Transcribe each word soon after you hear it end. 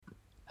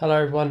Hello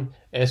everyone,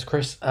 it's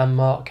Chris and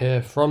Mark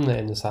here from the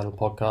In the Saddle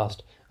podcast,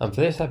 and for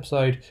this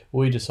episode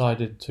we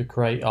decided to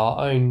create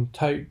our own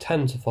Tote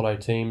 10 to follow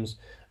teams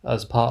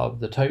as part of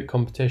the Tote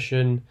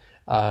competition,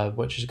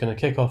 which is going to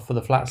kick off for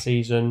the flat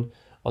season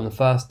on the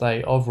first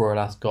day of Royal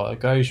Ascot. It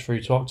goes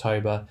through to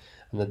October,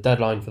 and the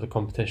deadline for the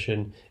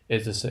competition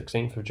is the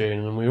 16th of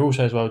June, and we're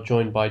also as well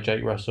joined by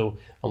Jake Russell,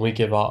 and we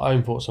give our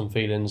own thoughts and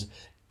feelings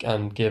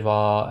and give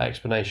our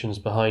explanations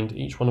behind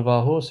each one of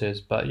our horses.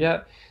 But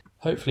yeah,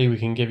 hopefully we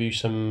can give you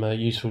some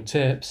useful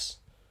tips.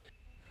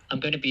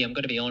 I'm going to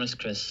be honest,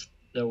 Chris.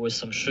 There was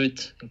some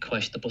shrewd and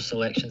questionable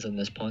selections in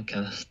this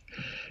podcast,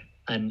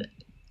 and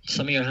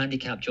some of your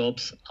handicap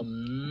jobs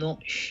I'm not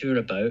sure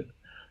about,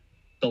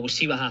 but we'll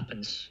see what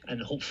happens,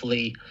 and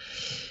hopefully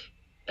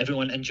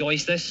everyone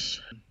enjoys this.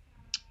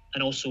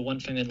 And also,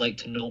 one thing I'd like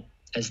to note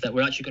is that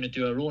we're actually going to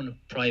do our own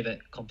private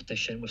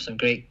competition with some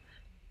great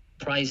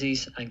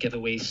prizes and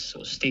giveaways,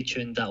 so stay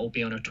tuned. That will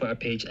be on our Twitter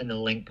page and the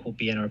link will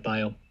be in our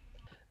bio.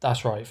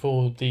 That's right,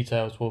 full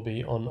details will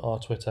be on our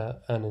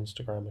Twitter and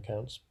Instagram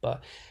accounts.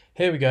 But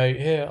here we go,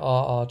 here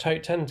are our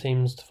Tote 10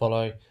 teams to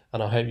follow,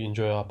 and I hope you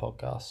enjoy our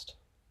podcast.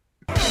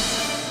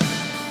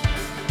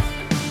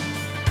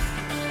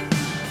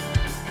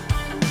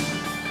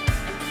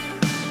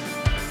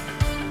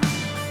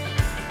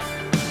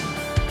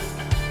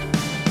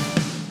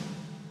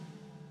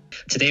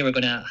 Today we're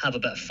going to have a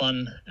bit of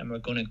fun and we're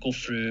going to go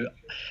through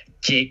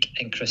Jake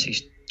and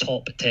Chris's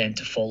top 10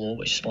 to follow,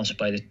 which is sponsored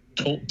by the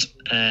Tote.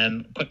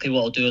 Quickly,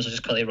 what I'll do is I'll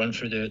just quickly run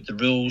through the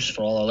rules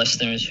for all our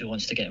listeners who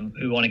want to get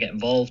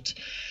involved.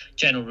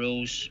 General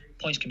rules: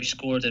 points can be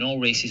scored in all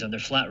races under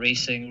flat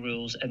racing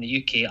rules in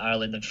the UK,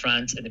 Ireland and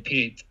France in the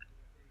period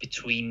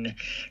between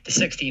the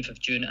 16th of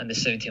June and the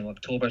 17th of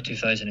October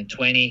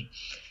 2020.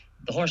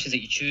 The horses that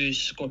you choose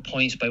score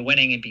points by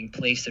winning and being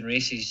placed in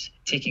races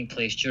taking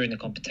place during the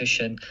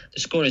competition.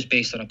 The score is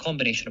based on a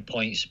combination of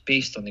points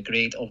based on the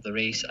grade of the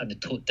race and the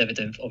Tote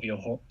dividend of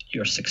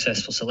your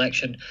successful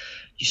selection.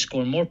 You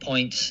score more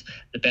points,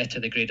 the better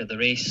the grade of the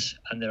race,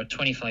 and there are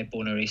 25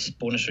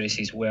 bonus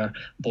races where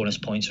bonus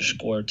points are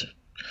scored.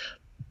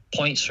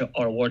 Points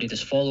are awarded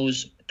as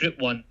follows. Group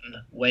 1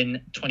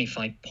 win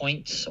 25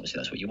 points. Obviously,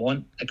 that's what you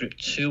want. A Group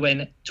 2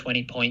 win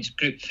 20 points.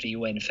 Group 3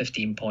 win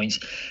 15 points.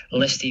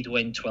 Listed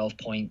win 12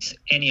 points.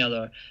 Any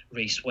other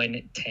race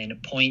win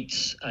 10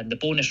 points. And the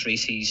bonus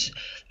races,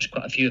 there's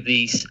quite a few of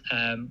these.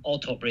 All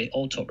top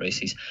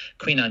races: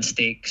 Queen Anne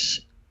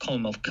Stakes,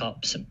 Commonwealth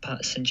Cup, St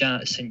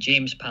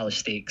James Palace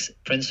Stakes,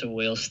 Prince of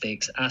Wales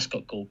Stakes,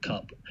 Ascot Gold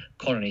Cup,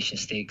 Coronation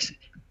Stakes,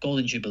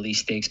 Golden Jubilee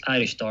Stakes,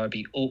 Irish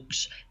Derby,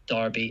 Oaks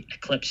Derby,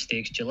 Eclipse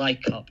Stakes, July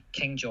Cup,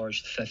 King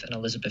George V and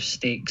Elizabeth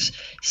Stakes,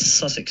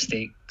 Sussex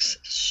Stakes,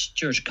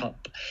 Stewards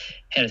Cup,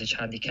 Heritage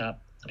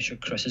Handicap. I'm sure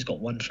Chris has got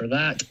one for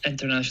that.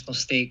 International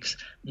Stakes,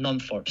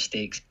 Nunthorpe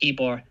Stakes,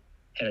 Ebor,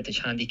 Heritage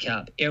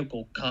Handicap, Ayr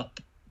Gold Cup,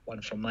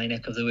 one from my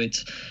neck of the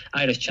woods,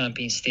 Irish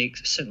Champion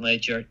Stakes, St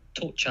Leger,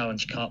 Tote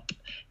Challenge Cup,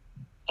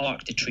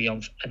 Arc de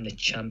Triomphe and the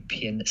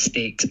Champion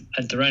Stakes,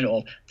 and to round it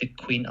off, the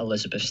Queen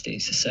Elizabeth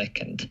Stakes the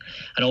second.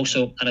 And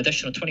also an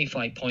additional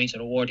 25 points are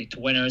awarded to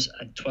winners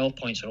and 12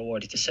 points are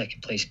awarded to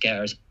second place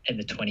getters in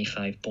the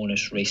 25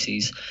 bonus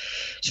races.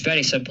 It's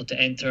very simple to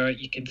enter.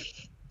 You can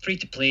free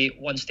to play,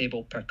 one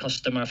stable per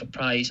customer for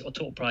a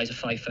total prize of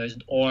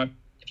 5,000, or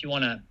if you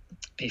want to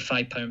pay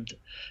 £5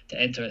 to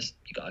enter it,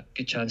 you got a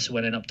good chance of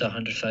winning up to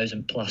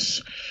 100,000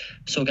 plus.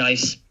 So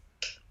guys,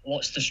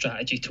 what's the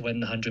strategy to win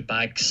the 100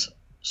 bags?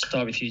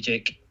 Start with you,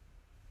 Jake.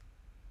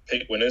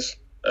 Pick winners.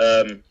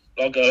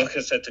 Like I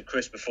said to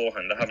Chris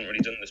beforehand, I haven't really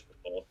done this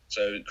before,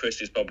 so Chris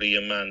is probably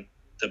your man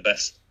to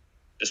best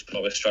just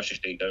plot a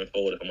strategy going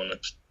forward, if I'm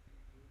honest.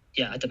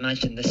 Yeah, I'd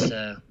imagine this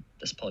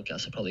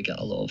podcast will probably get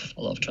a lot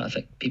of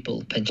traffic,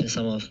 people pinching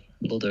some of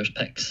Loader's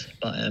picks.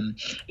 But it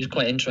was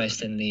quite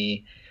interesting,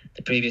 the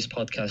previous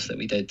podcast that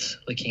we did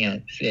looking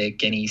at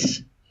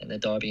guineas in the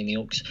Derby and the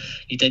Oaks.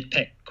 You did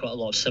pick quite a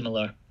lot of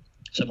similar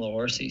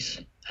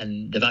horses,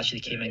 and they've actually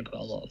came in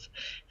quite a lot of.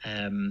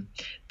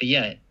 But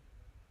yeah,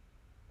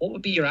 what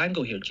would be your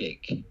angle here,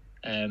 Jake?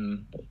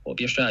 What would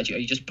be your strategy? Are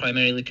you just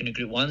primarily looking at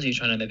Group 1s? Are you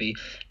trying to maybe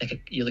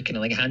you're looking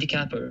at like a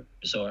handicapper,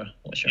 or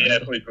what's your angle?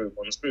 Probably Group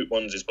 1s. Group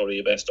 1s is probably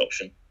your best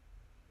option.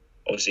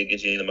 Obviously, it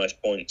gives you the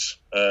most points.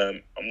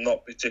 I'm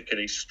not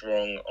particularly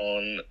strong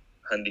on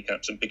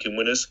handicaps and picking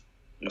winners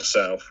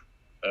myself.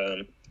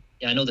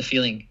 Yeah, I know the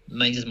feeling.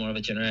 Mine is more of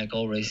a generic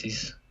all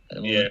races at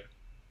the moment. Yeah.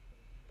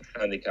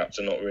 Handicaps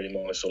are not really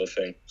my sort of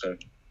thing. So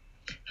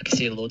I can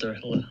see a Loader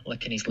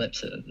licking his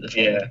lips at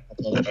the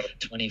couple of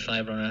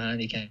 25 runner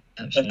handicaps.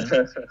 You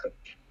know?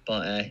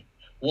 But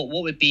what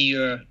would be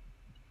your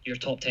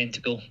top 10 to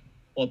go?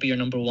 What would be your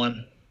number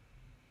one?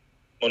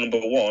 My number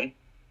one?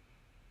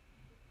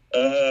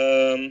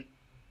 I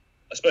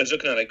suppose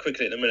looking at it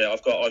quickly at the minute,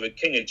 I've got either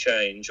King of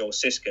Change or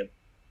Siskin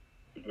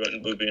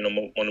would be my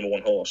number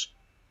one horse.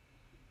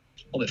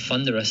 What about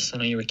Thunderous? I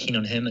know you were keen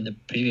on him in the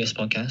previous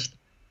podcast.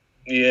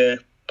 Yeah.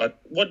 I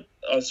put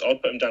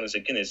him down as a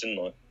Guinness, didn't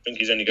I? I think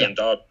he's only going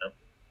Derby now.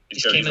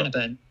 He's came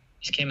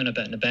in a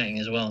bit in the betting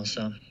as well,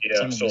 so yeah,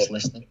 someone was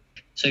listening.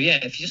 So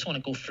yeah, if you just want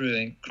to go through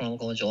in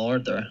chronological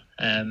order,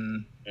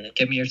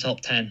 give me your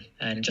top 10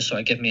 and just sort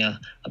of give me a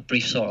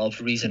brief sort of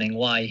reasoning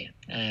why.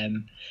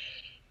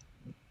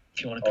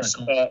 If you want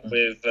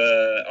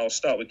to I'll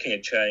start with King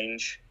of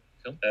Change.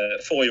 Cool.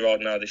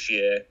 4-year-old now this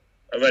year.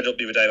 I read up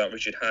the other day about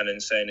Richard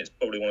Hannon saying it's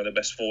probably one of the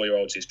best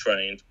 4-year-olds he's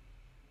trained.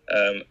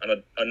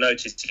 And I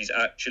noticed he's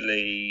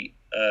actually,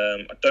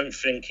 I don't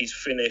think he's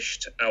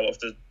finished out of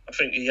I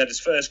think he had his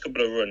first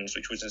couple of runs,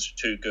 which wasn't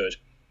too good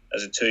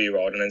as a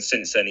 2-year-old. And then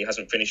since then, he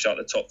hasn't finished out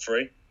the top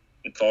 3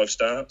 in 5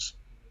 starts.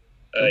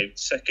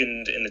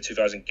 Second in the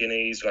 2000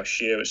 Guineas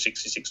last year at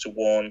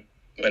 66-1.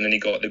 And then he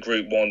got the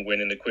Group 1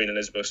 win in the Queen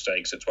Elizabeth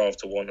Stakes at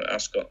 12-1 at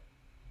Ascot,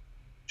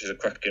 which is a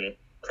cracking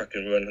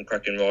run and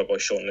cracking ride by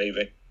Sean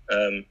Levy.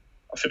 I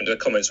think the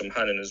comments from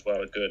Hannon as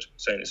well are good,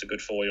 saying it's a good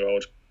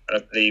 4-year-old.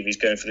 And I believe he's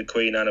going for the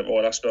Queen and at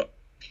Royal Ascot.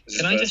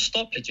 Can I just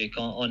stop you, Jake,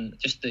 on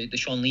just the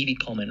Sean Levy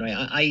comment,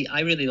 right?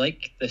 I really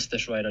like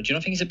this rider. Do you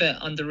not think he's a bit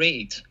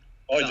underrated?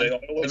 I do. I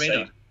always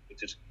say,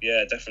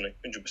 yeah, definitely,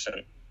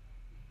 100%.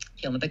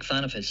 Yeah, I'm a big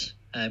fan of his.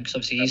 Because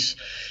obviously he's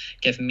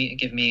given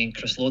me and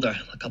Chris Loader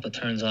a couple of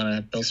turns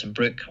on Bilson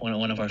Brook,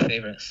 one of our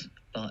favourites.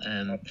 But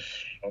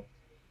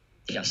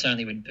yeah, I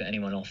certainly wouldn't put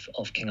anyone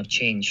off King of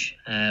Change.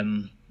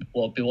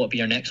 What would be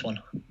your next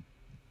one?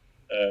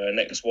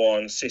 Next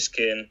one,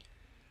 Siskin,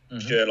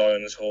 Ger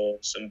Lyon's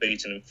horse, and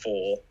beaten in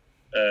 4.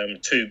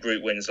 2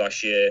 group wins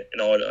last year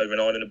over in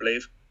Ireland, I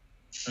believe.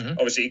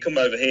 Obviously, he come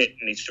over here and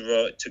needs to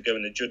go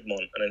in the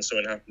Juddmonte, and then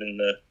something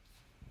happened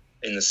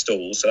in the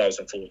stalls, so that was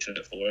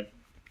unfortunate for him.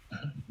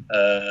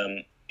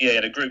 He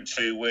had a Group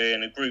 2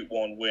 win, a Group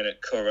 1 win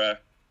at Curragh.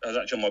 That was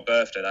actually on my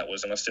birthday, that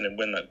was, and I still didn't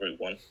win that Group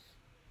 1.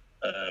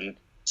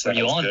 So were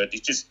you on? Good.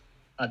 He's just,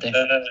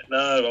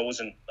 no, I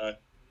wasn't. No.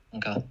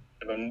 Okay.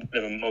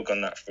 Bit of a mug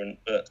on that front,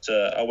 but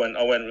I went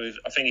with.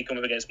 I think he come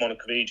up against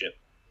Monarch of Egypt,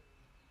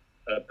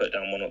 and I put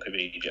down Monarch of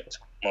Egypt.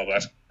 My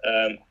bad.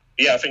 I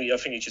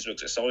think he just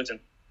looks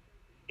exciting.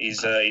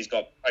 He's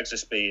got bags of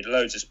speed,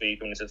 loads of speed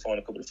going into the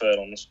final couple of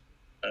furlongs,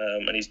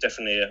 and he's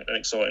definitely an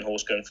exciting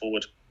horse going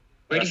forward.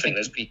 Where do you think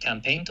there's be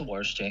campaign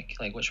towards, Jake?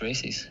 Like which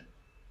races?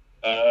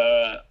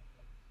 I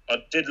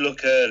did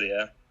look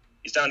earlier.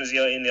 He's down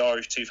in the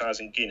Irish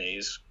 2000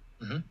 Guineas.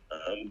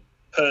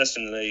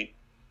 Personally,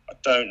 I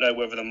don't know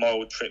whether the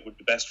mile trip would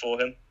be best for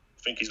him.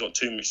 I think he's got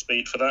too much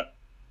speed for that.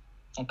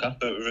 Okay.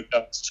 But with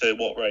regards to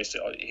what race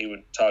he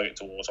would target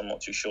towards, I'm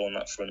not too sure on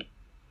that front.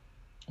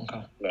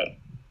 Okay. Not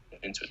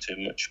into it too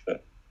much,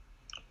 but.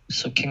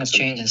 So King of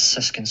Change and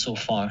Siskin so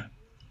far.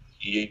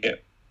 Yeah.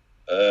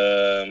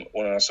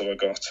 What else have I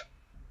got?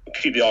 I'll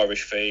keep the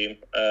Irish theme.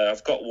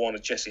 I've got one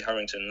of Jessie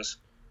Harrington's.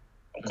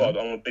 I'm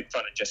a big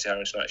fan of Jessie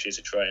Harrington actually as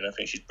a trainer. I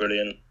think she's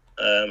brilliant.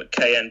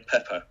 KN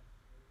Pepper.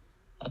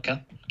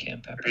 Okay,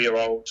 KN Pepper.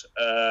 3-year-old.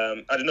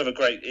 Had another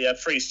great. She had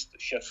 3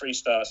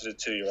 starts as a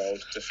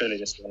 2-year-old. It's a filly,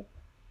 this one.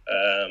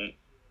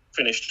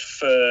 Finished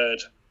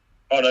 3rd.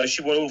 Oh no,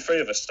 she won all 3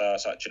 of her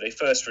starts actually.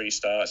 First 3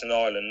 starts in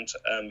Ireland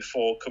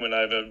before coming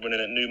over running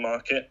at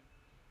Newmarket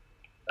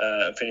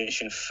and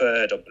finishing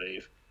 3rd, I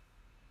believe,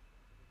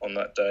 on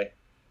that day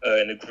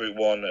in the Group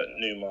 1 at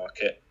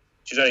Newmarket.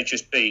 She's only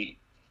just beat.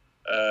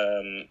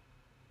 She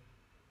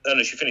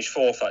finished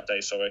 4th that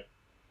day. Sorry,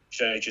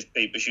 she only just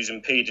beat, but she was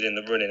impeded in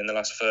the running in the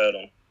last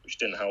furlong, which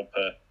didn't help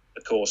her.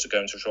 The course of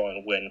going to try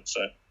and win.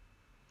 So I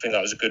think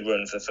that was a good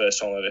run for the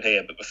first time over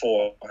here. But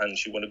beforehand,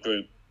 she won a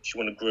group.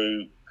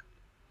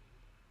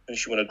 And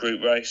she won a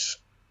group race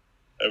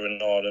over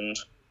in Ireland.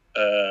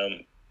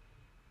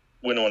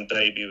 Winner on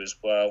debut as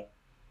well.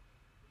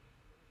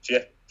 So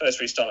yeah, first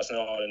 3 starts in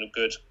Ireland are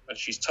good, and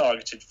she's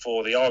targeted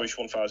for the Irish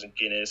 1000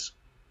 Guineas.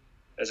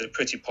 There's a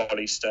Pretty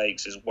Polly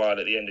Stakes as well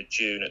at the end of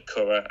June at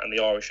Curragh and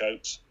the Irish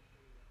Oaks.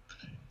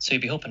 So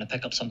you'd be hoping to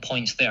pick up some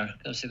points there.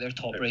 Obviously, they're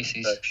top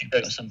races. Should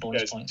pick up some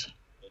bonus points.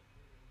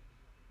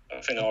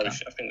 I think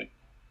the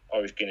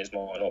Irish Guineas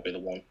might not be the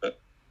one, but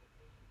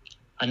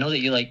I know that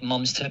you like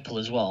Mum's Tipple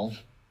as well.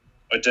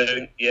 I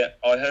do. Yeah,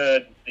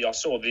 I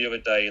saw the other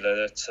day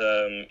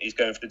that he's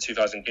going for the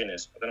 2000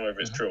 Guineas. I don't know whether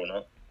it's true or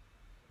not.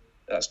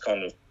 That's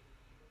kind of.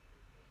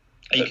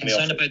 Are you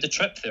concerned about the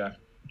trip there?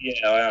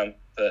 Yeah, I am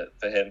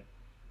for him.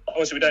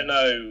 Obviously, we don't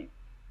know.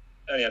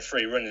 Only had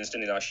 3 runnings,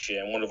 didn't he, last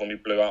year, and one of them he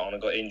blew out on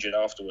and got injured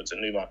afterwards at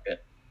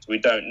Newmarket. So we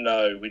don't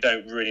know. We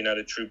don't really know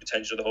the true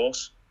potential of the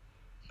horse.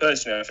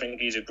 Personally, I think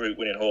he's a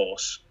group-winning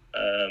horse,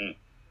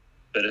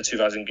 but the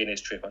 2000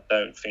 Guineas trip, I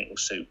don't think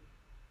will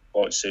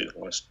quite suit,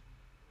 honest.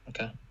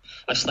 Okay,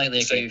 I slightly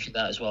agree with you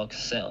that as well,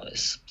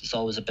 because it's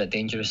always a bit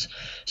dangerous,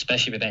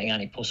 especially with betting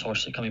anti-post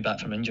horses coming back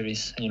from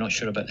injuries and you're not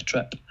sure about the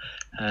trip.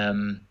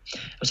 It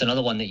was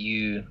another one that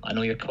I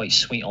know you're quite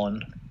sweet on.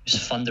 It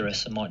was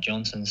Thunderous and Mark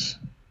Johnson's.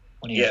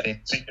 One of your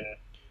favourites.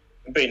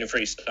 Beating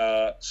 3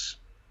 starts.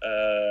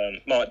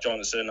 Mark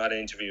Johnson, I had an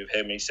interview with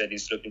him. He said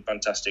he's looking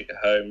fantastic at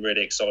home,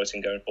 really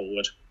exciting going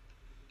forward.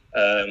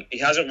 He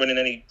hasn't run in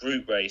any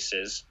group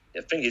races.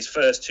 I think his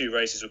first 2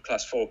 races were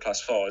Class 4,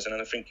 Class 5s, and then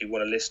I think he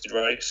won a listed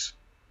race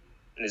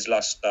in his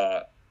last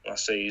start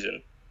last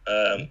season.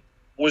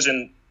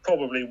 Wasn't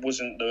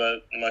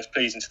the most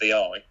pleasing to the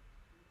eye.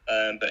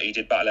 but he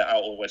did battle it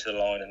out all the way to the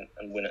line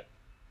and win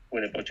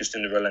it by just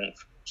under a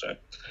length. So, do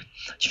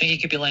you think he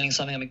could be lining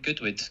something up at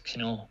Goodwood? 'Cause,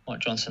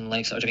 Mark Johnson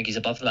likes it, or do you think he's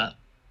above that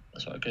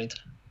sort of grade?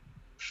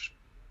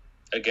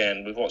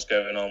 Again, with what's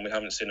going on, we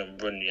haven't seen him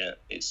run yet.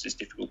 It's just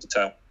difficult to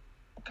tell.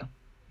 Okay.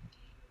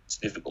 It's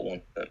a difficult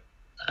one. But...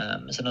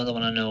 there's another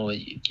one I know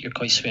you're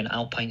quite sweet on,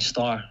 Alpine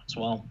Star as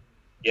well.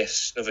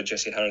 Yes, another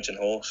Jesse Harrington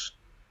horse.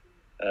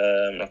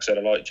 Like I said,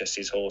 I like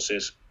Jesse's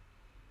horses.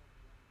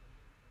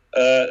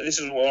 This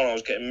is one I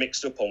was getting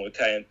mixed up on with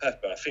Kay and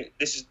Pepper. I think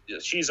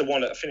she's the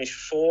one that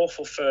finished 4th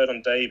or 3rd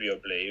on debut, I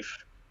believe,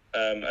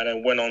 and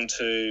then went on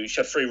to. She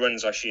had 3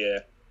 runs last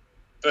year,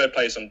 3rd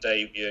place on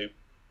debut,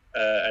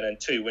 and then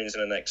 2 wins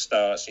in the next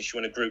starts. And she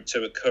won a Group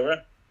 2 at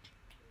Curragh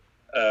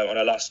on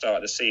her last start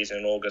of the season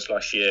in August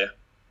last year.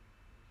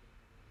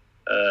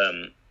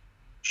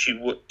 She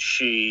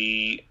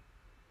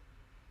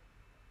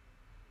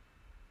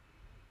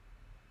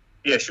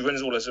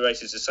runs all her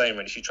races the same,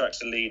 and she tracks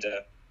the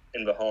leader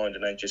in behind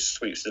and then just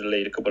sweeps to the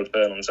lead a couple of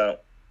furlongs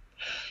out.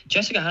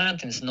 Jessica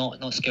Harrington's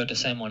not scared to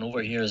send one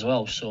over here as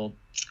well, so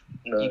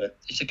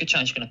it's a good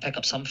chance you're going to pick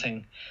up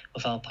something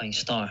with Alpine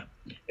Star.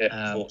 Yeah,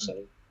 I thought so.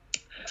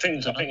 I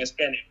think it's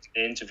again in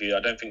the interview. I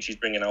don't think she's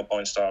bringing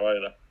Alpine Star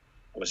over.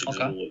 Obviously,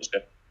 because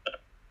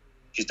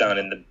she's down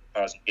in the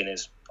Bars and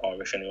Guineas,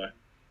 Irish anyway.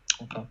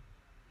 Okay,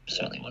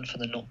 certainly one for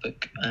the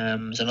notebook.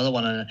 There's another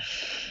one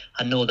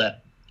I know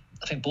that.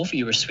 I think both of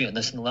you were sweet on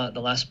this in the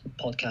last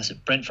podcast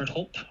at Brentford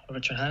Hope,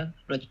 Richard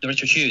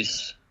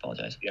Hughes.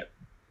 Apologise. Yeah.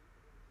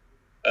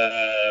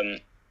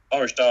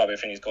 Irish Derby, I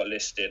think he's got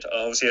listed.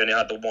 Obviously, he only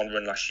had the 1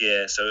 run last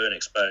year, so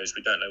unexposed.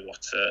 We don't know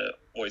what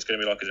he's going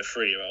to be like as a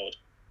 3-year-old.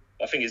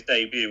 I think his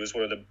debut was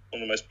one of the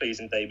most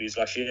pleasing debuts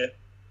last year.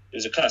 It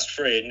was a Class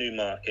 3 at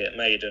Newmarket,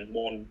 maiden,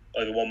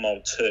 over 1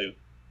 mile 2.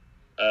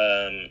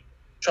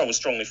 Travelled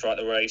strongly throughout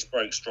the race,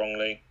 broke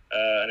strongly,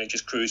 and then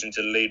just cruising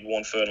to the lead,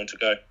 1 furlong to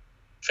go. I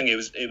think it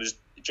was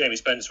Jamie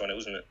Spencer on it,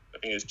 wasn't it? I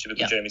think it was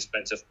typical Jamie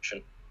Spencer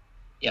fashion.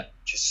 Yeah.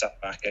 Just sat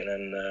back and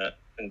then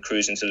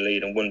cruising to the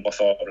lead and won by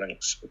 5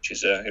 lengths, which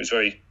is it was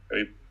very,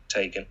 very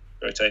taken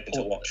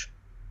to watch.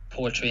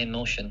 Poetry in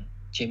motion,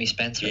 Jamie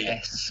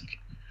Spencer-esque,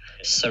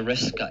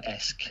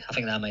 Sariska-esque. I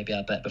think that might be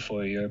a bit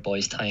before your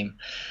boys' time,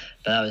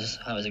 but that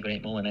was a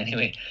great moment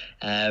anyway.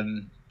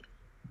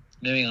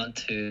 Moving on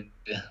to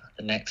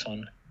the next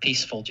one,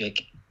 Peaceful,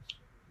 Jake.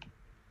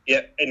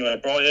 Yeah, anyway,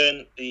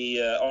 O'Brien,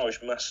 the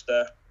Irish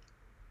master.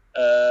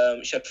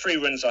 She had 3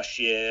 runs last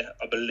year,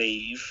 I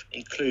believe,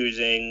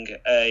 including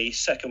a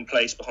 2nd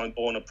place behind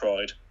Born of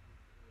Pride,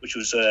 which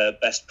was her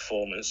best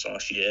performance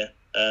last year.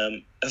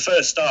 Her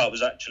first start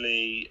was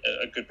actually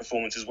a good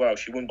performance as well.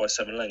 She won by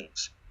 7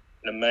 lengths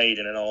in a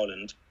maiden in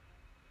Ireland,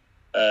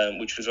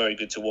 which was very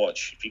good to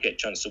watch. If you get a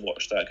chance to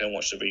watch that, go and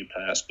watch the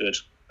replay. That's good.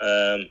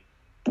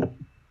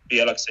 But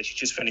yeah, like I said, she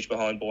just finished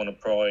behind Born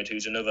of Pride,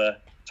 who's another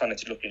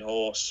talented-looking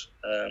horse.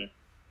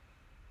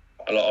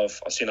 I've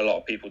seen a lot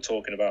of people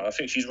talking about. I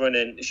think she's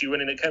running. Is she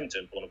running at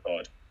Kempton, Born of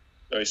Pride,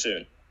 very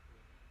soon?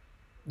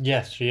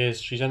 Yes, she is.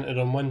 She's entered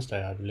on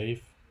Wednesday, I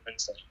believe.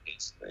 Wednesday,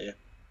 yeah.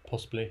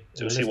 Possibly.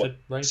 So we'll see what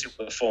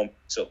the form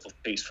is up for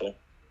Peaceful.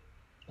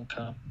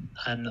 Okay,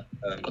 and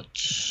we've got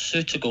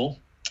 2 to go.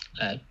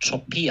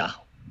 Tropia.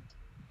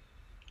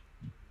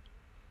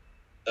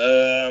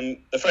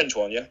 The French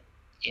one, yeah.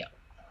 Yeah.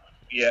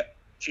 Yeah,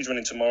 she's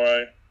running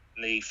tomorrow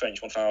in the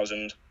French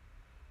 1000.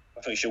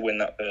 I think she'll win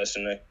that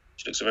personally.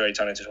 She looks a very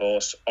talented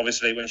horse.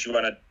 Obviously, when she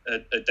ran a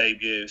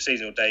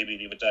seasonal debut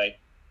the other day,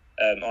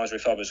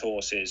 Isaac Faber's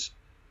horses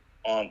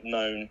aren't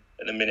known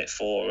at the minute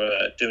for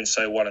doing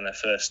so well in their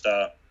first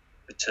start.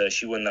 But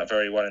she won that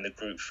very well in the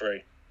Group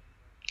 3.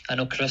 I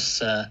know Chris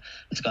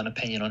has got an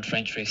opinion on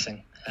French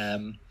racing.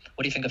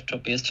 What do you think of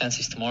Tropia's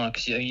chances tomorrow?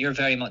 Because you're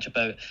very much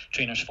about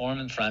trainers' form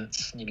in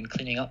France, and you've been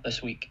cleaning up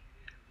this week.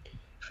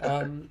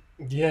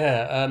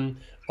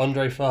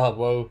 Andre Fabre,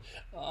 well,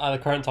 at the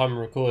current time of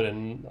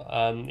recording,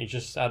 he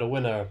just had a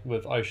winner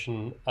with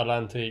Ocean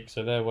Atlantique,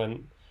 so there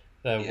went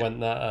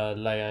that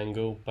lay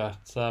angle.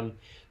 But no,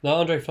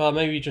 Andre Fabre,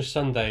 maybe just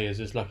Sunday is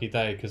his lucky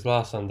day, because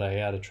last Sunday he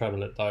had a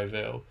treble at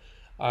Deauville.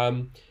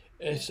 I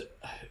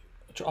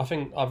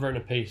think I've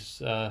written a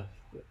piece at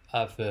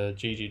the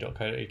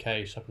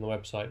gg.co.uk, stuff on the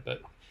website,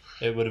 but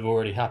it would have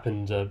already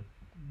happened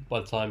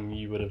by the time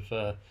you would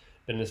have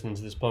been listening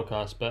to this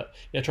podcast. But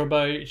yeah,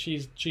 Trombo,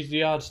 she's the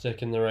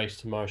yardstick in the race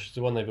tomorrow. She's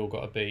the one they've all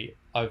got to beat.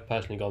 I've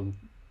personally gone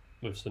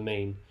with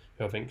Samine,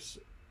 who I think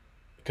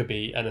could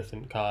be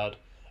anything card.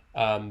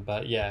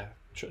 But yeah,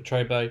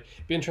 Trombo,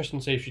 be interesting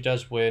to see if she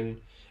does win.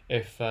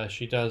 If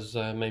she does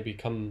maybe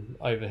come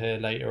over here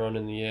later on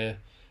in the year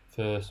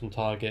for some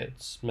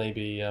targets,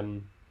 maybe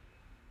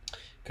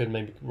could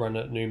maybe run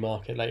at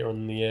Newmarket later on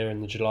in the year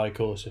in the July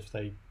course if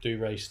they do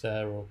race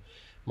there, or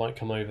might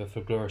come over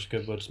for Glorious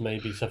Goodwoods,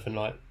 maybe something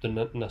like the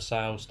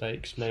Nassau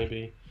Stakes,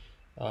 maybe.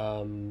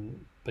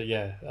 But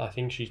yeah, I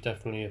think she's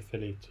definitely a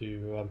filly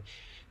to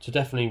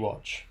definitely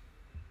watch.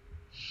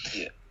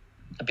 Yeah,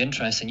 it'd be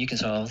interesting. You can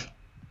sort of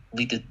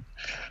lead the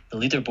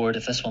leaderboard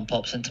if this one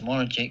pops in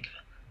tomorrow, Jake.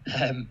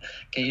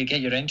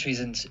 Get your entries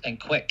in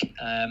quick.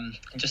 And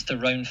just to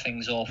round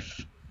things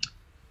off,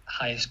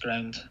 highest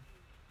ground.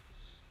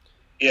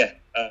 Yeah,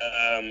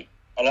 I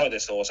like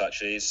this horse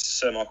actually. It's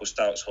Sir Michael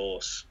Stout's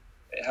horse.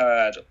 It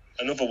had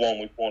another one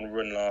with one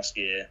run last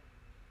year.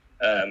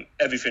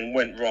 Everything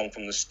went wrong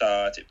from the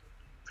start. It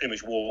pretty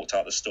much walked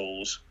out the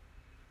stalls.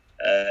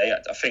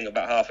 I think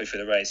about halfway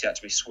through the race, he had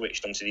to be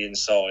switched onto the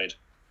inside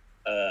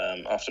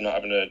after not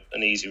having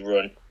an easy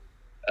run.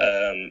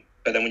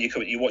 But then when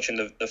you're watching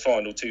the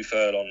final 2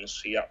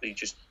 furlongs, he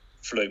just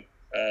flew,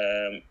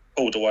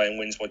 pulled away and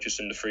wins by just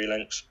under 3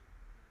 lengths.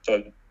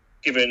 So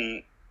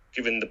given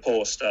the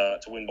poor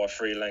start, to win by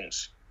 3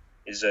 lengths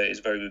is a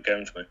very good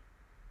game for me.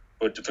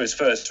 But for his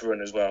first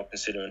run as well,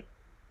 considering.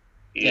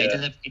 He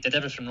did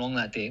everything wrong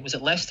that day. Was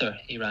it Leicester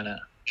he ran at?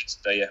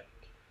 Yeah.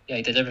 Yeah,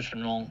 he did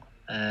everything wrong.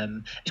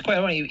 It's quite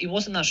ironic. He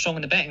wasn't that strong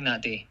in the betting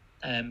that day.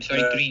 He's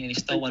very green and he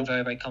still won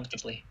very, very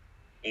comfortably.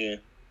 Yeah.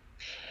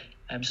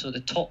 So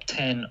the top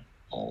 10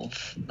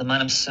 of the man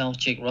himself,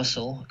 Jake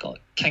Russell, got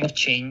King of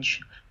Change,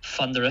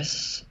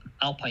 Thunderous,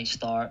 Alpine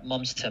Star,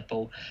 Mum's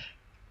Tipple,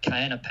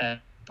 Cayenne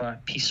Pepper,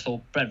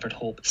 Peaceful, Brentford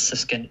Hope,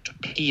 Siskin,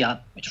 Tropia,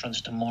 which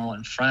runs tomorrow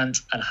in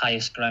France, and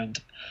Highest Ground.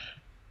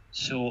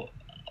 So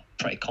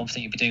pretty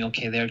confident you'll be doing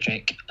okay there,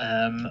 Jake.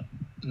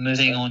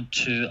 Moving on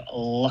to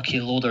Lucky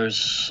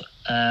Loaders.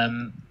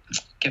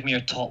 Give me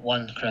your top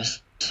 1,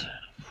 Chris.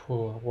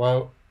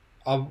 Well,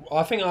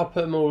 I think I'll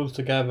put them all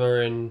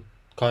together in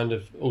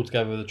with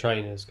the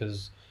trainers,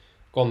 because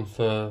I've gone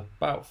for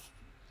about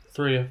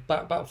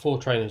 4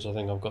 trainers. I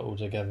think I've got all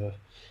together.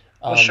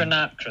 What's your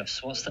nap,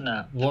 Chris? What's the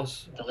nap?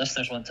 The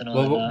listeners want to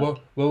know.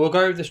 We'll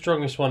go with the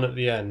strongest one at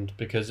the end,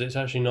 because it's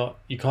actually not.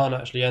 You can't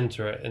actually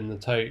enter it in the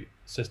tote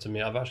system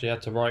yet. I've actually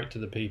had to write to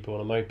the people,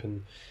 and I'm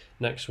hoping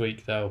next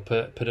week they'll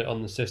put it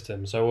on the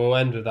system. So we'll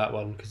end with that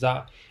one, because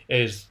that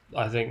is,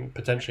 I think,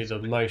 potentially the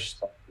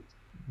most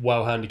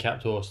well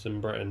handicapped horse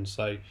in Britain.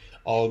 So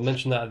I'll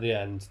mention that at the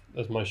end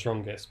as my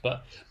strongest.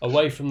 But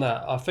away from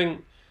that, I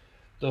think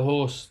the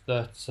horse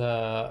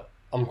that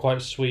I'm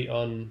quite sweet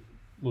on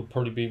would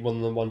probably be one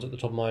of the ones at the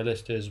top of my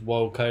list is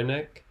Wold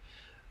Koenig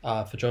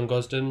for John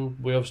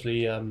Gosden. We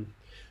obviously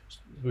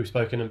we've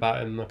spoken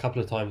about him a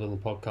couple of times on the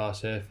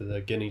podcast here for the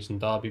Guineas and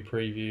Derby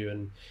preview,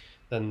 and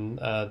then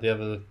the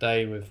other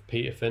day with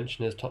Peter Finch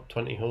and his top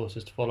 20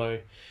 horses to follow.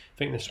 I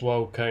think this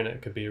Wold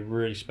Koenig could be a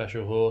really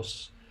special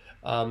horse.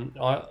 I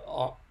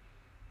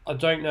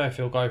don't know if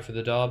he'll go for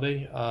the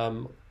Derby.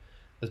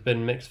 There's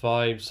been mixed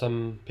vibes.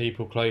 Some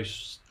people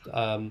close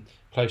to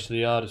the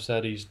yard have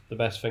said he's the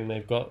best thing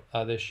they've got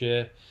this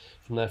year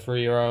from their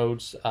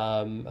 3-year-olds,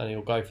 and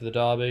he'll go for the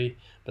Derby.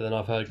 But then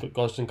I've heard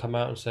Gosden come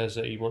out and says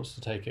that he wants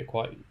to take it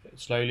quite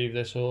slowly with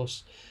this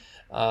horse.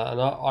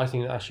 And I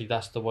think that actually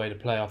that's the way to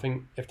play. I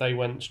think if they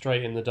went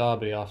straight in the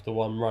Derby after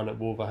one run at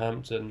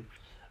Wolverhampton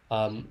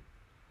on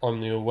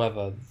the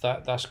all-weather,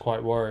 that's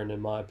quite worrying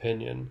in my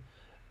opinion.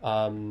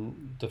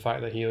 The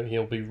fact that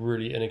he'll be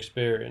really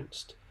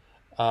inexperienced.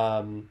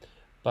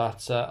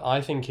 But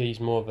I think he's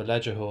more of a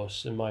Leger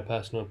horse in my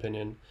personal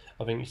opinion.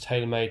 I think he's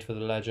tailor-made for the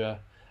Leger.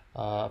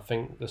 I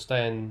think the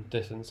staying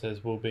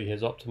distances will be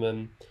his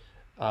optimum.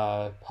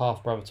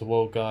 Half brother to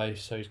World Guy,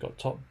 so he's got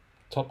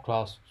top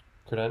class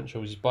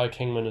credentials. He's by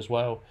Kingman as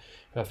well,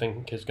 who I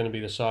think is going to be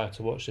the sire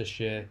to watch this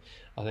year.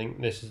 I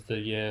think this is the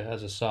year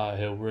as a sire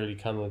he'll really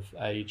come of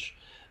age.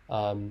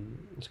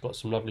 He's got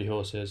some lovely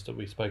horses that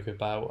we spoke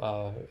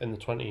about in the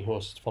 20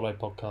 Horses to Follow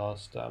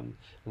podcast,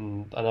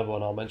 and another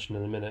one I'll mention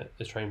in a minute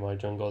is trained by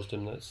John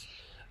Gosden. That's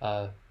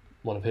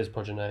one of his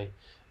progeny,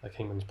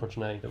 Kingman's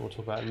progeny, that we'll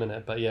talk about in a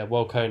minute. But yeah,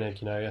 Wold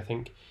Koenig, I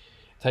think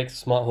it takes a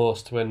smart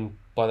horse to win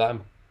by that.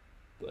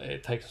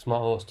 It takes a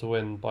smart horse to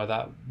win by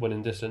that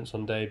winning distance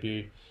on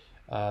debut.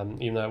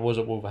 Even though it was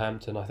at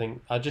Wolverhampton,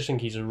 I just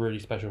think he's a really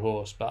special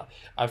horse. But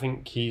I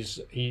think he's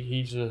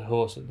a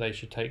horse that they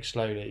should take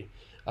slowly.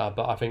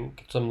 But I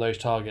think some of those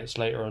targets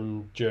later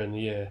on during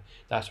the year,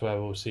 that's where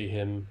we'll see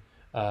him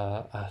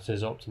at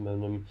his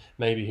optimum. And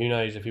maybe, who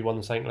knows, if he won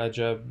the St.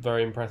 Leger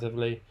very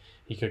impressively,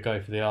 he could go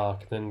for the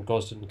Arc. Then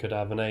Gosden could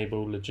have an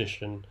Able,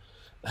 Logician,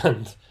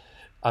 and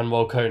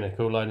Wold Koenig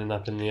all lining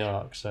up in the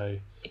Arc. So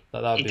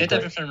that would be He did great.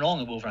 everything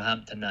wrong at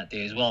Wolverhampton that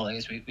day as well,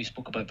 as we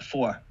spoke about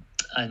before.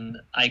 And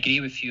I agree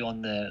with you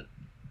on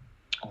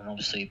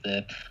obviously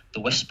the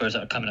whispers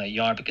that are coming out of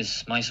Yard,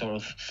 because my sort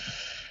of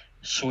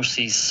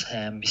sources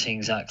be saying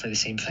exactly the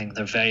same thing.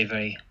 They're very,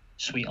 very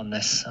sweet on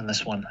this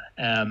one.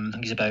 I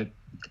think he's about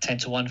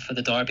 10-1 for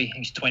the Derby. I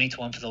think he's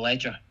 20-1 for the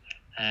Leger.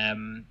 But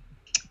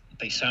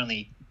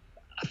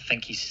I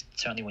think he's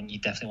certainly one you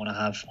definitely want to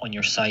have on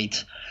your side.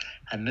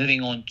 And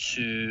moving on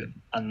to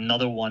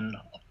another one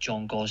of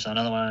John Gosden,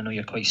 another one I know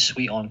you're quite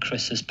sweet on,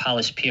 Chris, is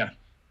Palace Pier.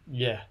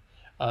 Yeah,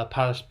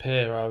 Palace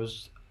Pier. I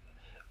was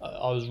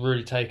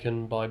really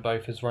taken by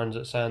both his runs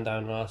at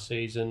Sandown last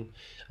season,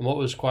 and what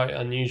was quite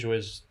unusual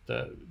is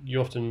that you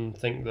often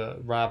think that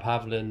Rab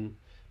Havlin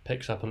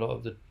picks up a lot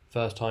of the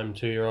first-time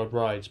 2-year-old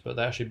rides, but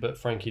they actually put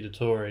Frankie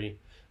Dettori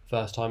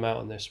first time out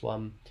on this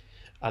one,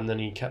 and then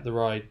he kept the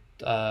ride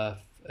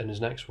in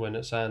his next win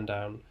at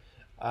Sandown.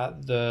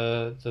 at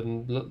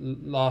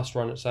last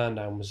run at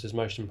Sandown was his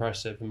most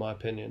impressive in my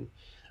opinion,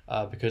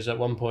 because at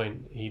one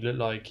point he looked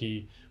like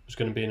he was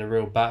going to be in a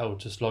real battle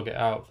to slog it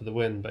out for the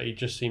win, but he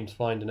just seemed to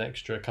find an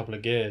extra couple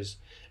of gears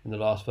in the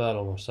last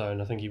furlong or so,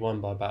 and I think he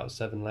won by about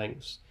 7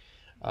 lengths.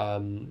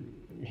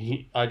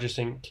 I just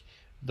think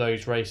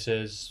those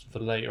races for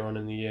later on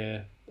in the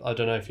year, I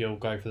don't know if he'll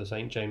go for the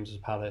St James's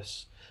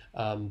Palace,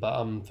 but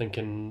I'm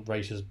thinking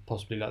races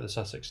possibly like the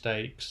Sussex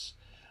Stakes,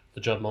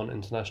 the Juddmonte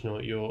International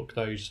at York,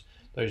 those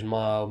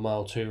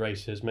mile 2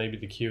 races, maybe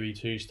the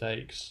QE2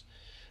 Stakes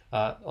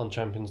on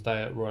Champions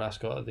Day at Royal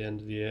Ascot at the end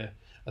of the year.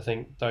 I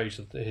think those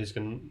are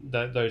going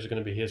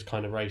to be his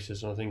kind of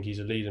races, and I think he's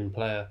a leading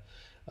player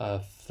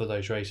for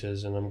those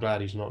races, and I'm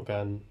glad he's not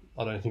going.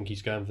 I don't think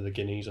he's going for the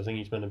Guineas. I think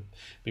he's going to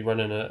be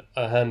running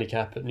a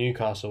handicap at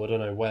Newcastle. I don't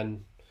know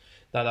when.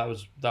 That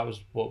was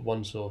what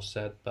one source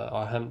said, but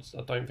I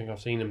don't think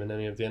I've seen him in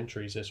any of the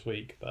entries this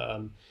week.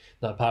 But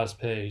no, Palace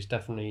Pier, he's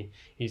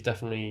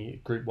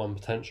definitely Group 1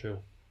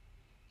 potential.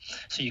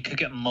 So you could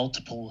get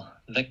multiple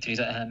victories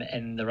at him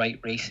in the right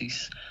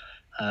races.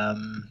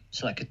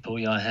 So that could pull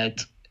you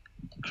ahead,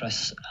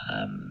 Chris.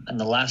 And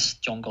the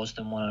last John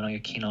Gosden one I know you're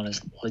keen on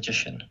is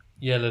Logician.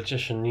 Yeah,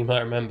 Logician. You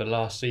might remember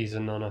last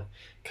season on a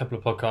couple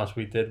of podcasts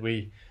we did,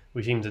 we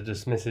seemed to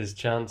dismiss his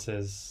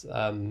chances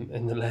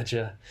in the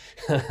Ledger,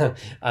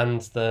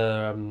 and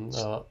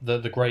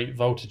the Great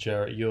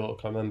Voltager at York.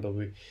 I remember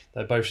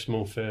they're both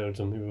small fields,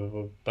 and we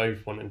were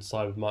both wanting to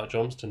side with Mark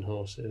Johnston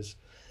horses.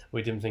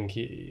 We didn't think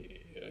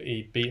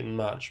he'd beaten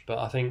much, but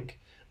I think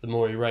the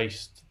more he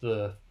raced,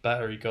 the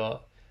better he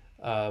got.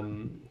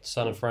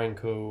 Son of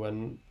Frankel,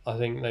 and I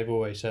think they've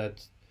always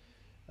said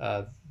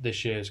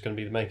this year is going to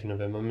be the making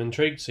of him. I'm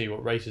intrigued to see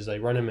what races they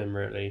run him in,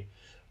 really.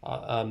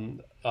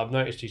 I've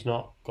noticed he's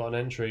not got an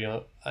entry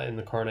in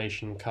the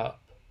Coronation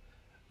Cup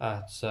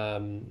or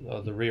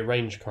the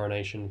rearranged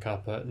Coronation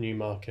Cup at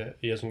Newmarket.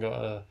 He hasn't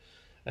got a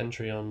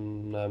entry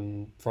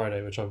on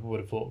Friday, which I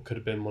would have thought could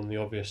have been one of the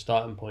obvious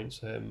starting points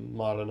for him.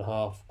 1.5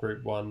 miles,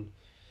 Group 1.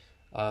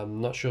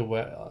 Not sure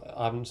where.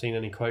 I haven't seen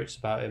any quotes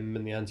about him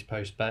in the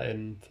anti-post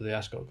betting for the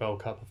Ascot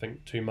Gold Cup. I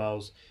think 2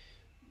 miles.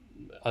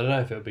 I don't know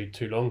if it'll be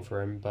too long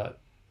for him, but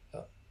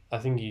I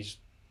think he's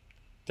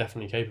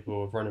definitely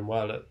capable of running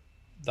well at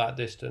that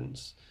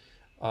distance.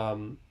 I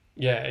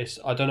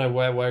don't know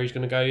where he's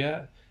going to go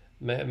yet.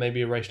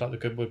 Maybe a race like the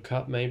Goodwood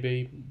Cup,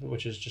 maybe,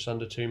 which is just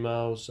under 2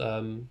 miles,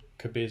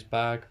 could be his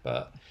bag.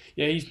 But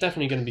yeah, he's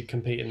definitely going to be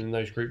competing in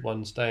those Group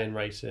 1 stay-in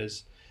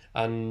races,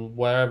 and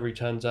wherever he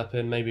turns up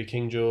in, maybe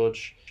King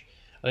George.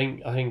 I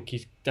think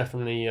he's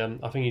definitely.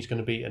 I think he's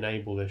going to beat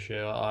Enable this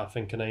year. I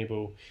think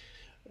Enable.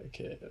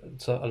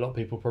 So a lot of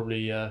people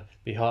probably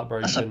be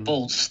heartbroken. That's a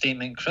bold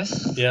statement,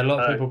 Chris. Yeah, a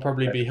lot of people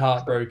probably be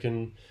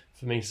heartbroken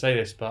for me to say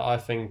this, but I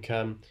think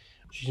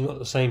she's not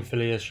the same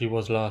filly as she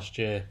was last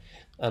year,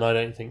 and I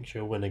don't think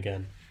she'll win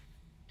again.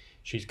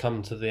 She's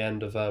come to the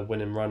end of her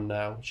winning run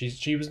now.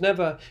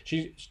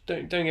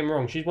 Don't get me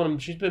wrong.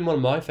 She's been one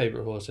of my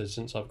favourite horses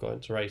since I've got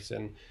into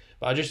racing,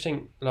 but I just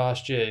think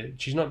last year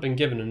she's not been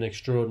given an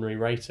extraordinary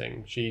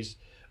rating. She's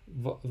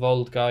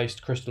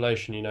Voldgeist, Crystal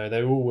Ocean.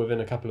 They're all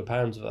within a couple of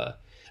pounds of her.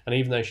 And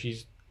even though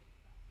she's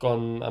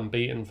gone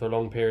unbeaten for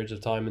long periods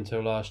of time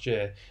until last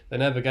year, they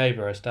never gave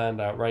her a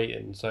standout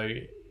rating. So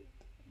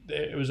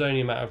it was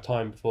only a matter of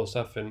time before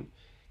something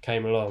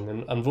came along.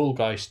 And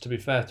Voldgeist, to be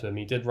fair to him,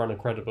 he did run a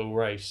credible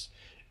race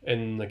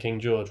in the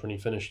King George when he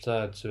finished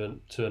third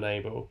to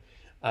Enable.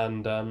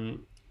 And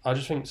I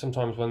just think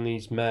sometimes when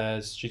these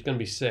mares, she's going to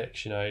be sick,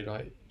 she's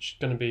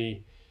going to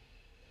be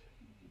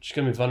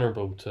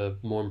vulnerable to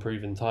more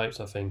improving types,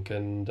 I think,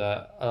 and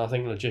I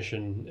think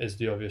Logician is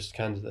the obvious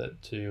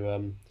candidate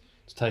to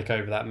take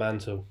over that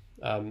mantle.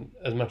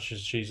 As much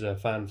as she's a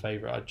fan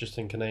favourite, I just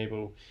think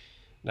Enable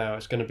now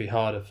it's going to be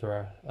harder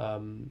for her.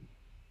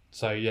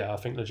 So yeah, I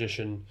think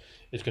Logician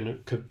is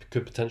could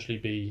potentially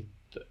be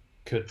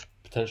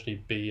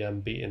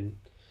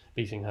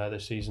beating her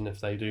this season if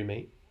they do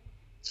meet.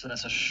 So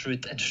that's a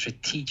shrewd and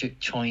strategic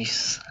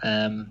choice.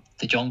 The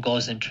John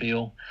Gosden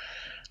trio.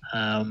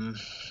 You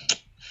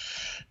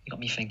got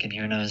me thinking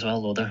here now as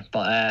well, Loader.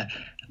 But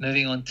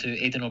moving on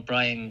to Aidan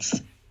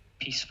O'Brien's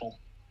Peaceful.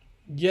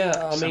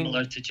 Yeah,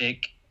 similar to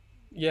Jake.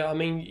 Yeah, I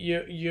mean,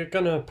 you're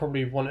gonna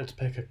probably want to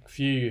pick a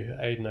few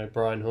Aidan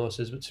O'Brien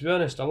horses, but to be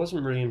honest, I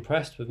wasn't really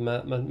impressed with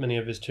many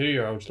of his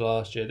 2-year-olds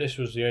last year. This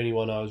was the only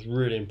one I was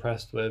really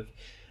impressed with.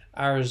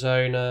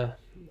 Arizona,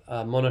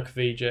 Monarch of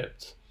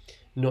Egypt.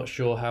 Not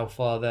sure how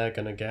far they're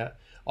gonna get.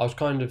 I was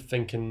kind of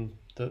thinking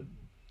that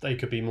they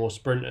could be more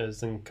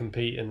sprinters and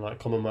compete in like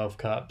Commonwealth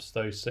Cups,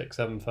 those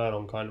 6-7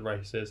 furlong kind of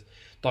races.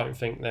 Don't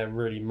think they're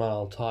really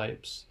mile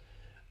types,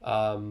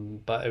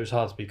 but it was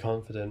hard to be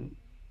confident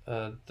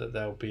that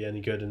they'll be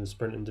any good in the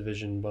sprinting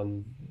division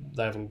when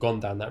they haven't gone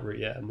down that route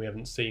yet and we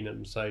haven't seen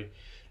them. So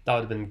that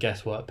would have been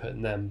guesswork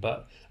putting them.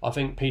 But I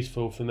think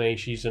Peaceful, for me,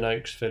 she's an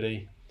Oaks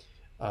filly.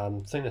 I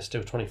think there's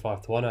still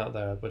 25-1 out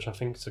there, which I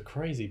think is a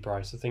crazy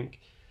price. I think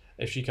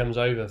if she comes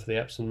over for the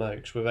Epsom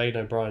Oaks with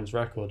Aidan O'Brien's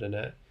record in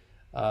it,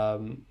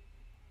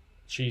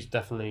 she's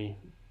definitely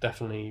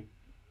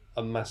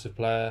a massive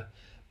player.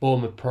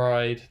 Bournemouth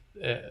Pride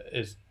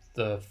is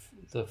the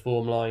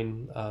form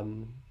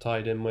line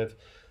tied in with.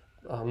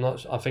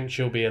 I think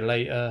she'll be a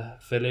later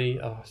filly.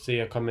 I see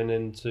her coming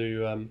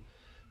into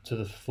to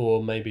the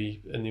form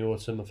maybe in the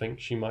autumn. I think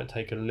she might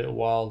take a little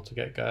while to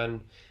get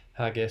going.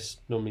 Haggis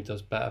normally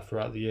does better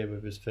throughout the year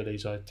with his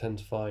fillies, I tend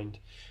to find.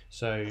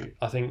 So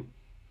I think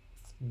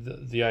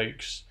the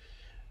Oaks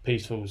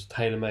Peaceful's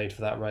tailor-made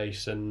for that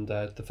race, and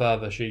the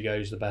further she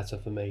goes, the better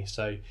for me.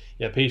 So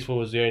yeah, Peaceful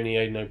was the only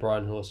Aidan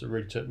O'Brien horse that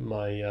really took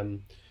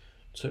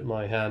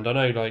my hand. I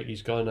know like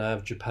he's going to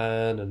have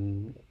Japan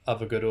and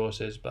other good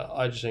horses, but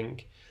I just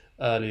think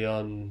early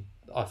on,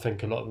 I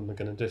think a lot of them are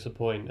going to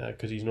disappoint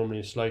because he's normally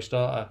a slow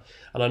starter.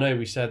 And I know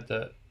we said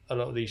that a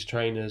lot of these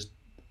trainers,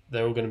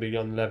 they're all going to be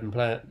on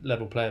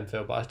level playing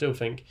field, but I still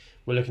think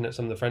we're looking at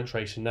some of the French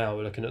racing now.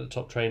 We're looking at the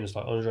top trainers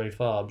like Andre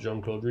Fabre,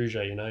 Jean-Claude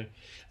Rouget, you know.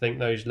 I think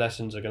those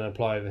lessons are going to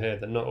apply over here,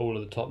 that not all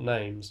of the top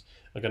names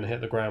are going to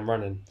hit the ground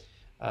running.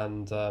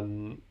 And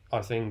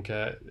I think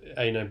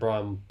Aidan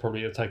O'Brien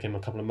probably will take him a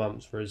couple of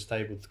months for his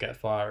stable to get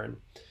firing.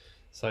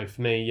 So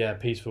for me, yeah,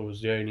 Peaceful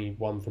was the only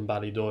one from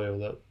Ballydoyle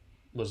that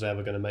was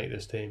ever going to make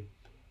this team.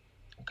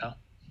 Okay,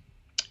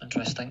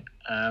 interesting.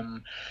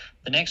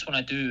 The next one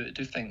I do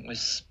think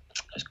was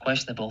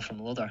questionable from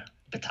Loader,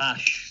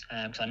 Batash,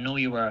 because I know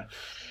you were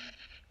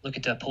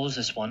looking to oppose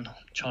this one,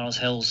 Charles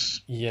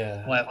Hills.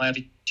 Yeah. Why have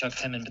you chucked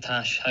him in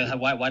Batash?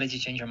 Why did you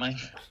change your mind?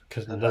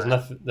 Because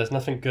there's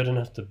nothing good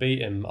enough to beat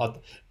him.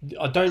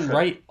 I don't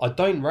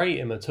rate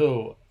him at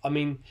all. I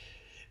mean,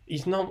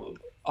 he's not.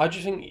 I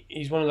just think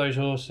he's one of those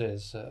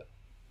horses.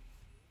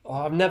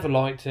 I've never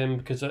liked him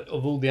because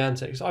of all the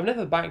antics. I've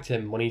never backed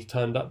him when he's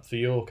turned up for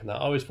York and that. I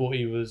always thought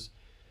he was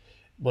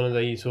one of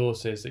these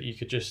horses that you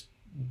could just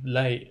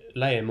lay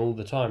him all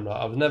the time. Like,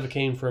 I was never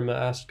keen for him at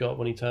Ascot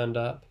when he turned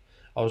up.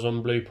 I was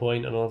on Blue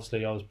Point and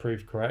obviously I was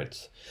proved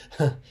correct.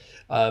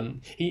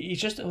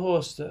 He's just a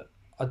horse that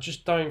I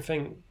just don't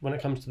think when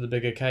it comes to the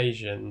big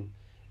occasion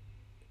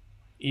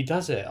he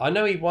does it. I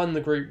know he won the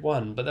Group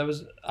 1, but there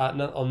was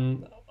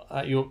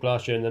at York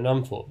last year in the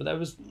Nunthorpe, but there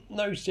was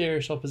no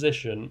serious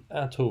opposition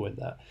at all in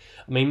that.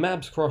 I mean,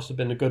 Mabs Cross had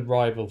been a good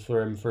rival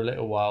for him for a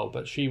little while,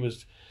 but she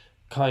was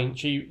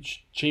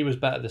she was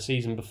better the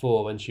season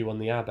before when she won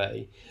the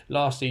Abbey.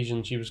 Last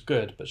season she was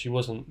good, but she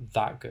wasn't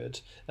that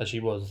good as she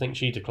was. I think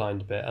she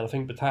declined a bit, and I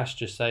think Batash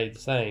just stayed the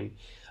same.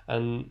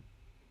 And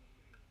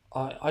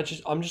I'm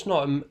just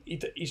not.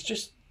 He's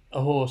just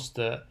a horse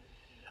that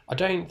I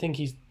don't think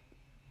he's.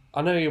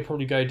 I know he'll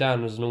probably go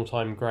down as an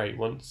all-time great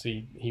once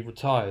he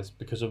retires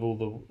because of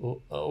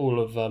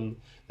all of the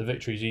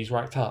victories he's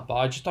racked up. But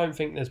I just don't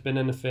think there's been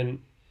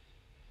anything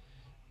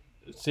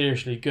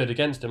seriously good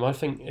against him. I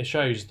think it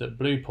shows that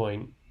Blue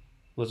Point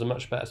was a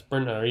much better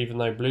sprinter, even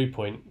though Blue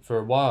Point for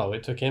a while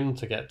it took him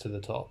to get to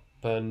the top.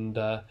 And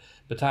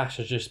Batash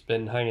has just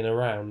been hanging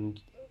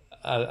around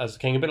as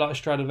king, a bit like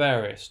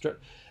Stradivarius.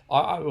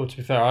 Well, to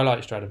be fair, I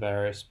like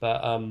Stradivarius,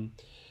 but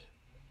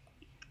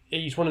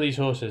he's one of these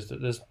horses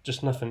that there's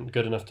just nothing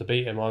good enough to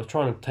beat him. I was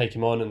trying to take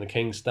him on in the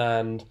King's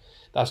Stand.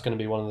 That's going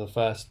to be one of the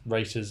first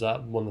races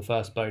up, one of the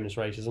first bonus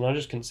races, and I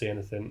just couldn't see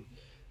anything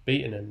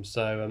beating him.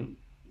 So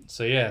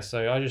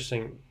I just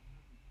think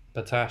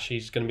Batash,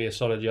 he's going to be a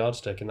solid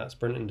yardstick in that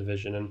sprinting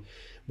division. And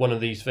one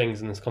of these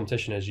things in this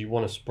competition is you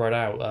want to spread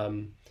out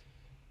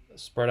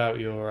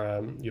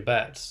your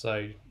bets.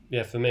 So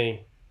yeah, for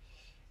me,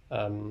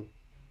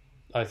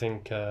 I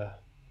think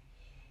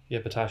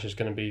Batash is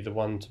going to be the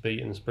one to beat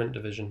in the sprint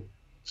division.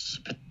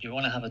 But you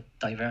want to have a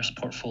diverse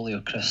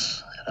portfolio,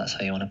 Chris, if that's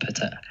how you want to put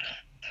it.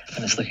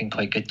 And it's looking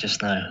quite good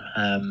just now.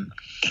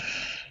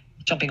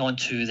 Jumping on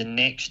to the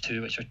next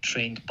two, which are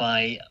trained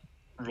by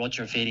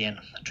Roger Varian,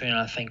 a trainer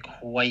I think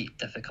quite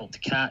difficult to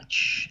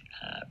catch.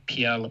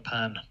 Pierre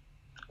Lepin.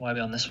 Why are we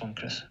on this one,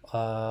 Chris?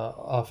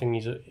 I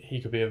think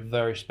he could be a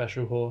very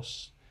special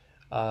horse.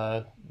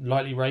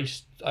 Lightly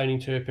raced, only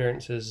 2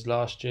 appearances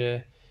last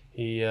year.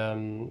 He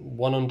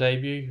won on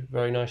debut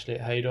very nicely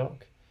at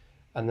Haydock,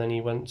 and then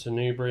he went to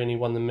Newbury and he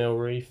won the Mill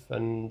Reef,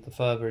 and the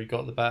further he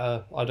got the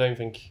better. I don't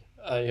think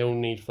he'll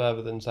need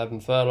further than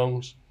 7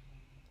 furlongs.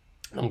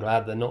 I'm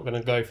glad they're not going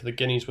to go for the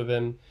Guineas with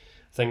him.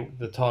 I think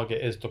the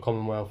target is the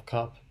Commonwealth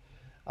Cup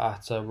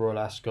at Royal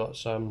Ascot,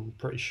 so I'm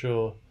pretty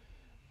sure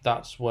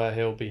that's where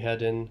he'll be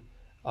heading.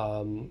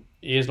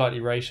 He is lightly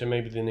racing,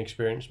 maybe the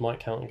inexperience might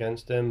count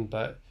against him,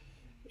 but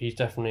he's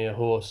definitely a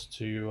horse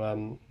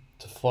to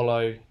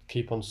follow,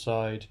 keep on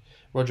side.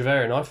 Roger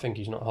Varian, I think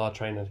he's not a hard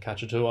trainer to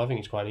catch at all. I think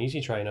he's quite an easy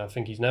trainer. I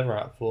think he's never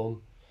out of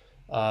form.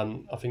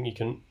 I think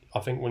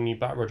when you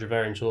back Roger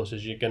Varian's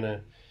horses,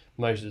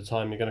 most of the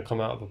time you're gonna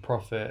come out of a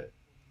profit.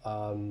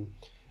 And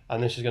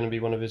this is going to be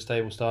one of his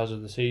stable stars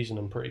of the season.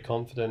 I'm pretty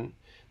confident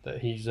that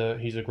he's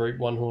a Group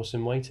 1 horse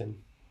in waiting. Do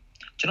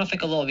you not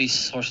think a lot of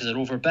these horses are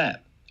overbet?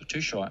 They're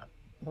too short.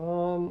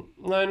 No,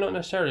 not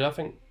necessarily. I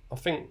think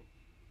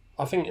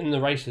in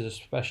the races,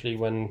 especially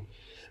when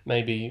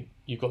maybe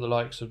you've got the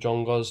likes of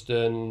John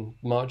Gosden,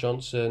 Mark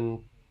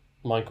Johnson,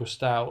 Michael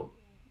Stout,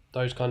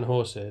 those kind of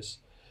horses,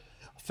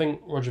 I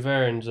think Roger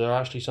Varians are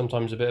actually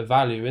sometimes a bit of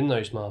value in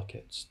those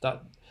markets.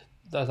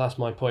 That's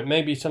my point.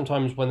 Maybe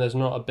sometimes when there's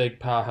not a big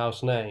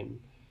powerhouse name,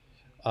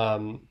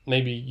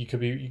 maybe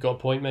you got a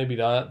point. Maybe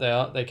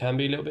they can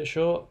be a little bit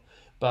short,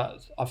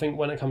 but I think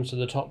when it comes to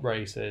the top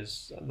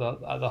races at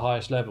the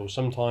highest level,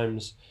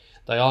 sometimes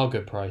they are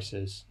good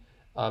prices,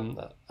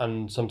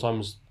 and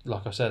sometimes,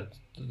 like I said,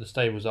 the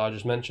stables that I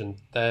just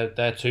mentioned,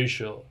 they're too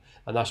short,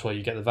 and that's where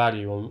you get the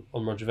value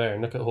on Roger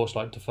Varian. Look at a horse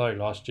like Defoe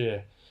last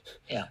year.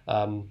 Yeah.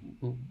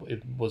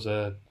 It was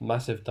a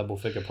massive double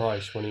figure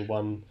price when he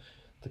won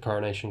the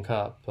Coronation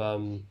Cup.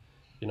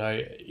 You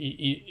know,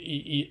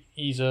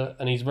 he's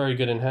very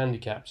good in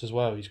handicaps as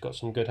well. He's got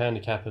some good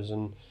handicappers,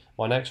 and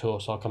my next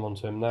horse, I'll come on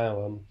to him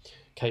now,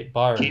 Cape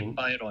Byron. Cape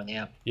Byron,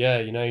 yeah. Yeah,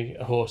 you know,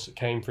 a horse that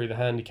came through the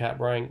handicap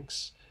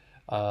ranks.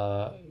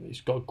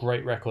 He's got a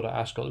great record at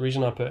Ascot. The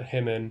reason I put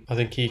him in, I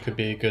think he could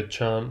be a good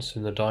chance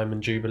in the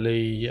Diamond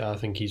Jubilee. I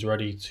think he's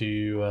ready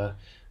to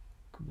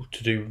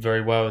do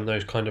very well in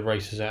those kind of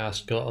races at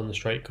Ascot on the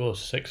straight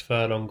course, 6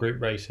 furlong group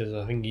races.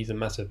 I think he's a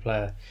massive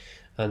player,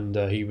 and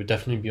he would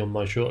definitely be on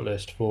my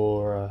shortlist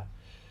for.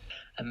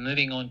 And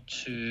moving on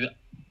to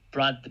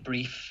Brad the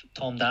Brief,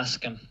 Tom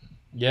Dascombe.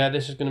 Yeah,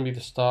 this is going to be the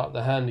start of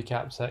the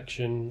handicap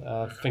section.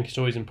 I think it's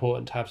always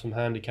important to have some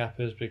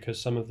handicappers because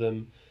some of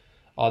them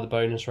are the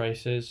bonus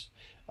races.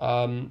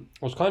 I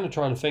was kind of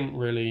trying to think,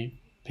 really.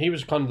 He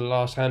was kind of the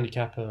last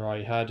handicapper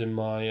I had in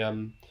my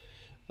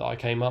that I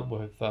came up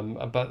with.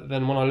 But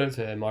then when I looked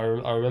at him, I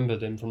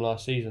remembered him from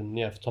last season.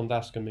 Yeah, for Tom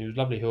Dascombe, he was a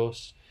lovely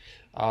horse.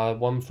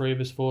 Won 3 of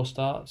his 4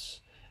 starts.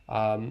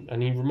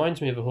 And he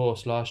reminds me of a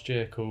horse last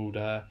year called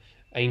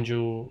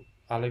Angel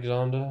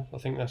Alexander. I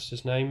think that's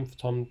his name, for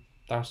Tom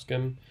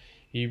Dascombe.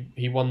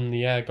 He won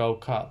the Ayr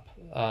Gold Cup,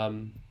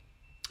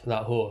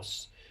 that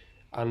horse.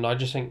 And I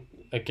just think,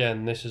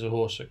 again, this is a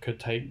horse that could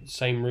take the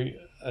same route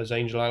as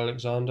Angel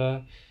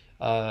Alexander.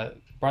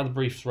 Brad the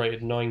Brief's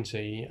rated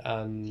 90,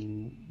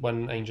 and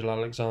when Angel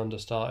Alexander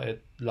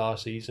started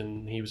last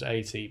season, he was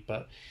 80.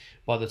 But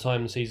by the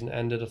time the season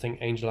ended, I think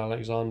Angel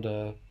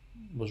Alexander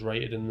was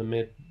rated in the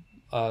mid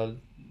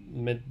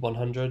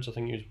 100s. I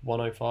think he was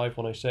 105,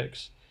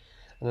 106,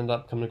 and ended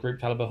up becoming a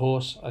group caliber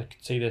horse. I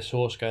could see this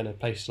horse going to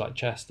places like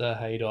Chester,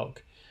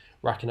 Haydock,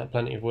 racking up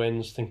plenty of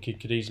wins. Think he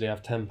could easily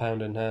have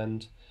 £10 in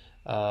hand.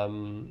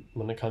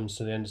 When it comes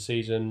to the end of the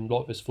season, a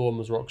lot of his form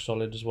was rock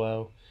solid as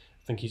well.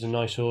 I think he's a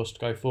nice horse to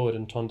go forward,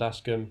 and Tom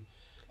Dascombe,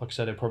 like I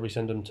said, he'll probably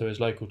send him to his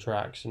local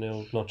tracks and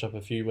he'll notch up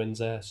a few wins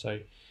there. So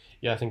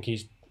yeah, I think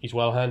he's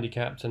well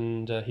handicapped,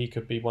 and he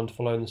could be one to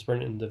follow in the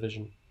sprinting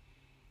division.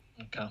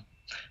 Okay,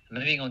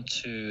 moving on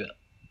to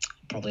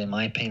probably, in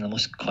my opinion, the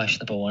most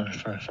questionable one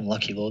from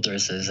Lucky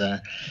Loaders is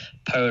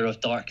Power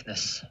of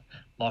Darkness,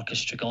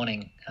 Marcus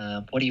Tregoning.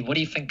 What do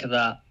you think of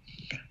that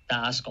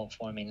Ascot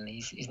form? I mean,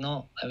 he's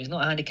not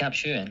a handicap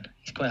shooting.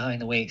 He's quite high in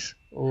the weights.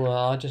 Well,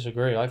 I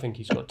disagree. I think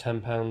he's got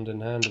 £10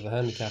 in hand of a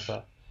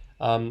handicapper.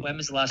 When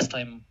was the last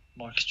time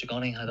Marcus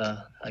Tregoning had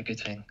a good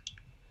thing?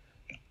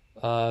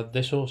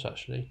 This horse,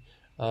 actually.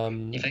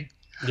 You think?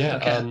 Yeah,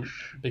 Okay.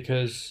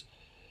 because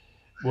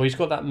he's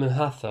got that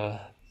Mahatha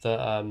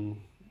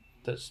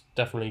that's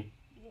definitely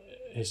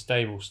his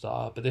stable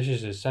star, but this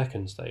is his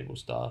second stable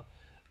star.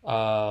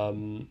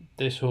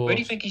 This horse. Where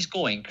do you think he's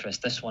going, Chris?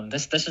 This one.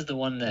 This is the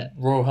one that.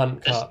 Royal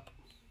Hunt Cup.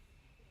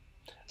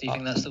 Do you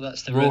think that's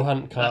the Royal route?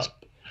 Hunt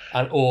Cup,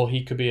 or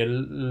he could be a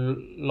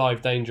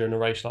live danger in a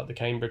race like the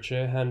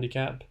Cambridgeshire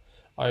Handicap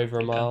over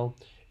a mile.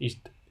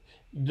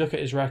 Look at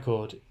his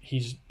record.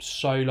 He's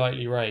so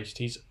lightly raced.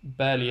 He's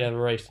barely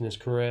ever raced in his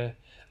career.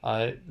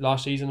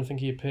 Last season, I think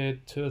he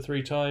appeared 2 or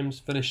 3 times.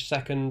 Finished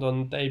second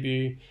on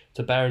debut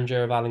to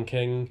Beringer of Alan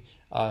King,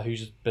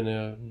 who's been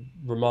a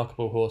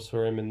remarkable horse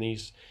for him in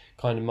these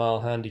kind of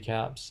mile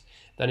handicaps.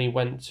 Then he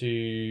went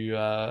to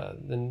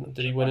then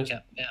did he win it?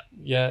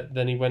 Yeah.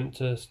 Then he went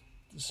to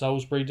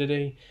Salisbury. Did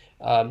he?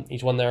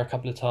 He's won there a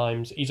couple of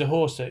times. He's a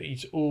horse that he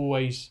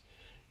always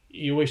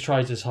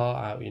tries his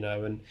heart out, you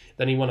know. And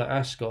then he won at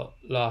Ascot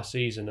last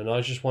season, and I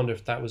just wonder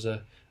if that was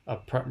a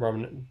prep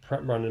run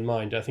in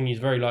mind. I think he's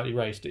very lightly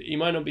raced. He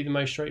might not be the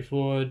most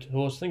straightforward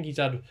horse. I think he's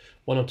had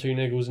 1 or 2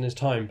 niggles in his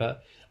time,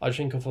 but I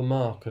think off a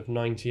mark of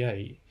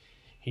 98,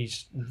 he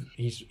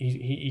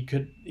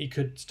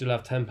could still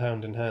have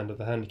 £10 in hand of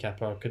the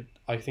handicapper.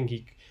 I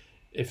think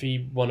if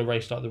he won a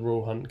race like the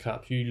Royal Hunt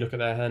Cup, you look at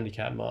their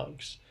handicap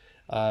marks.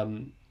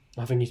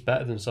 I think he's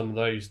better than some of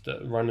those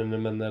that run in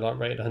them and they're like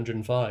rated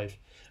 105.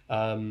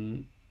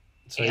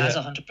 He has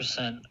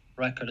 100%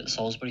 record at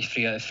Salisbury,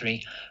 3 out of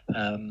 3.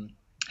 Do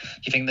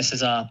you think this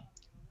is a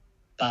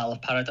Battle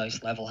of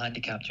Paradise level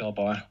handicap job,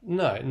 or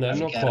no,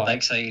 not quite.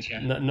 Big side here?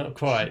 Not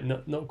quite.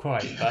 Not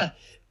quite. But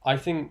I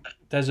think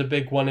there's a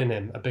big one in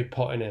him, a big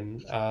pot in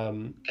him.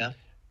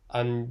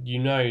 And you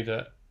know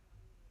that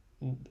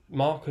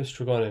Marcus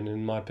Tregoning,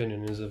 in my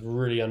opinion, is a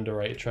really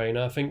underrated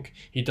trainer. I think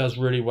he does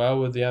really well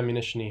with the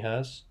ammunition he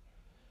has.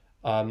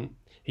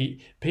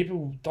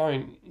 People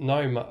don't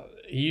know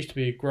he used to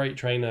be a great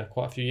trainer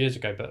quite a few years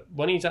ago, but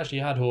when he's actually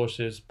had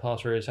horses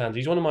pass through his hands,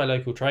 he's one of my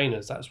local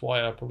trainers. That's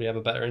why I probably have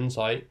a better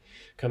insight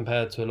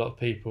compared to a lot of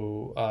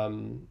people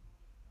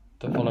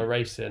that follow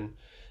racing.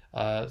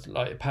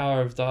 Like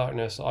Power of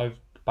Darkness, I've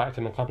backed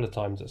him a couple of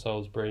times at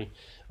Salisbury,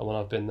 and when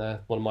I've been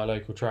there, one of my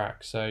local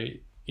tracks. So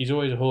he's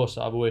always a horse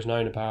that I've always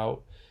known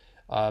about.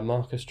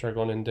 Marcus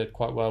Tregonin did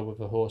quite well with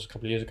a horse a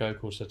couple of years ago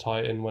called Sir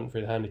Titan, went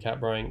through the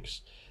handicap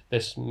ranks.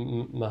 This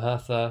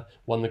Mahatha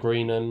won the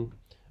Greenham,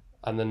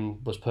 and then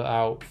was put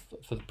out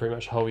for pretty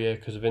much the whole year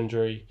because of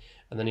injury.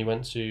 And then he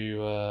went to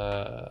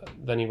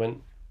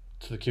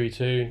the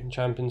QE2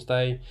 Champions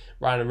Day,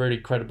 ran a really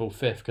credible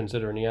fifth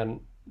considering he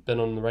hadn't been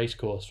on the race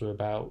course for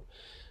about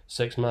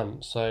 6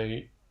 months. So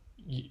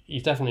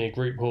he's definitely a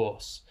group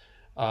horse.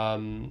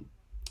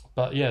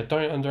 But yeah,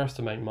 don't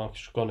underestimate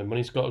Marcus Tregonin. When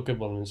he's got a good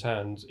one in his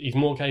hands, he's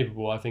more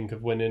capable, I think,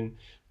 of winning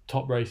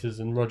top races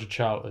than Roger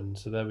Charlton.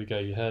 So there we go,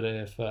 you heard it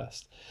here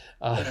first.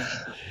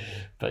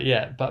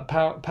 But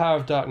Power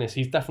of Darkness,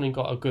 he's definitely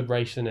got a good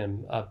race in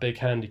him, a big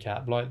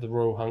handicap like the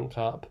Royal Hunt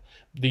Cup.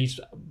 These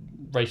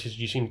races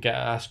you seem to get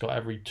at Ascot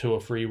every 2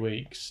 or 3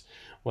 weeks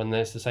when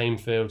there's the same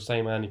field,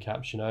 same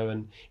handicaps,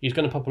 and he's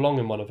going to pop along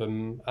in one of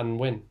them and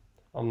win.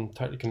 I'm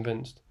totally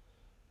convinced.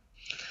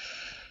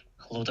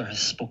 Loader has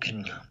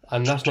spoken,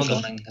 and that's not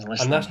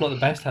the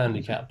best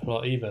handicap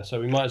plot either.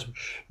 So we might as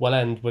well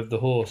end with the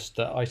horse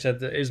that I said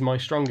that is my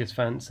strongest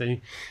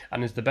fancy,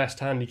 and is the best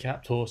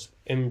handicapped horse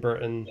in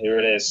Britain. Here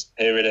it is.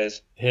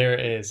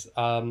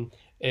 And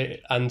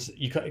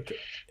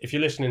if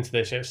you're listening to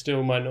this, it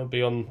still might not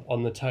be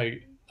on the tote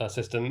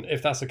system.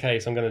 If that's the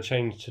case, I'm going to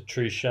change to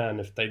True Shan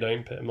if they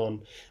don't put him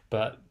on.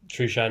 But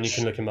True Shan, you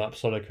can look him up.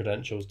 Solid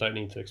credentials. Don't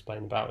need to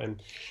explain about him.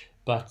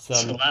 But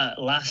so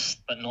last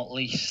but not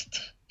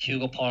least,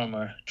 Hugo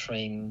Palmer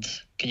trained.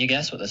 Can you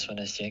guess what this one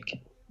is,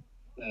 Jake?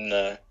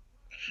 No,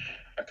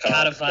 I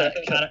can't.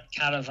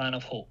 Caravan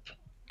of Hope.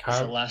 It's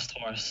the last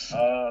horse.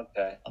 Oh,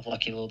 okay. Of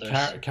Lucky Loaders.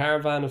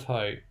 Caravan of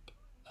Hope.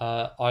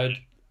 I'd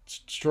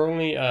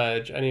strongly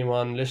urge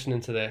anyone listening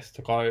to this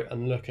to go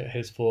and look at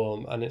his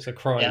form, and it's a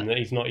crime that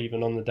he's not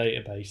even on the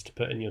database to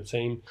put in your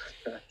team.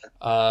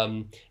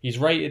 He's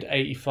rated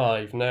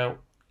 85. Now,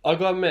 I've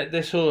got to admit,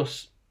 this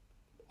horse,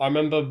 I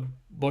remember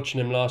watching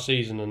him last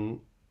season,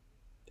 and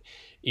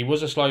he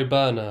was a slow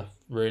burner,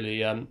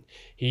 really.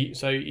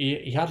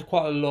 He had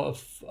quite a lot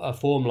of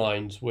form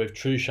lines with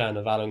True Shan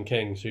of Alan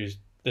King's.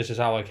 This is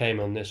how I came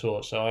on this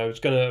horse. So I was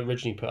going to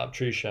originally put up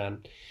True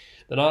Shan.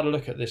 Then I had a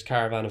look at this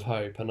Caravan of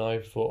Hope, and I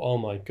thought, oh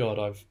my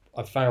God,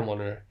 I've found one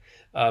here.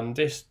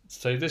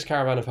 This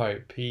Caravan of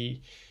Hope,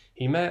 he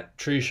met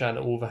True Shan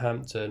at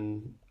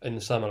Wolverhampton in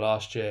the summer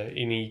last year,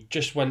 and he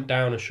just went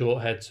down a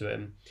short head to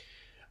him.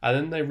 And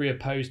then they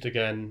reopposed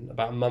again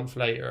about a month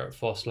later at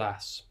Foss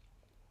Lass.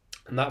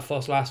 And that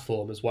Foss Lass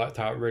form has worked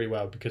out really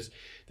well because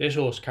this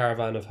horse,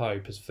 Caravan of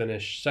Hope, has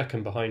finished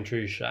second behind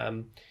True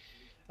Shan,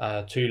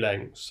 2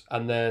 lengths.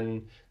 And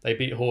then they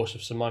beat a horse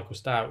of Sir Michael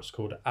Stout's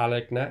called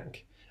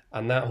Alignac.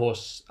 And that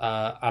horse,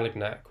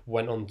 Alignac,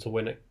 went on to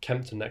win at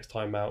Kempton next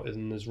time out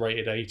and is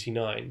rated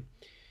 89.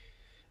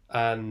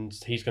 And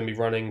he's going to be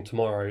running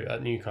tomorrow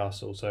at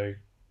Newcastle, so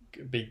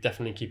be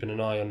definitely keeping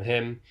an eye on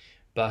him.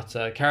 But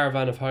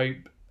Caravan of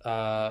Hope,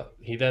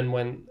 he then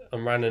went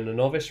and ran in a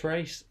novice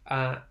race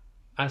at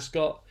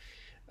Ascot,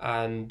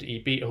 and he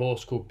beat a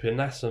horse called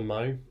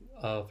Pinassimo,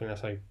 I think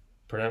that's how you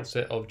pronounce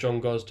it, of John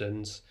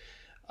Gosden's,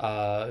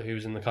 who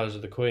was in the colours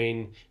of the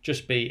Queen,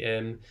 just beat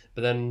him.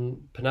 But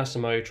then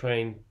Pinassimo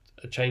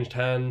changed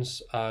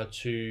hands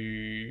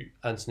to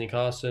Anthony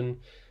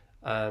Carson,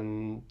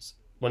 and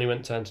when he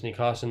went to Anthony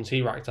Carson's,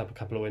 he racked up a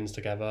couple of wins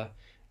together,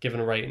 given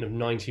a rating of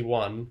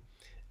 91,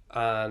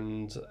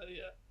 and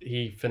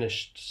he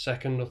finished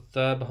second or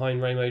third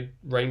behind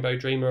Rainbow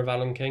Dreamer of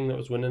Alan King, that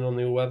was winning on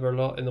the all-weather a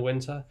lot in the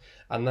winter,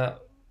 and that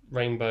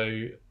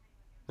Rainbow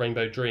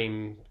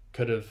Dream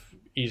could have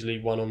easily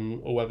won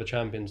on all-weather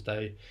Champions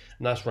Day,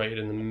 and that's rated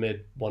in the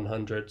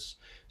mid-100s.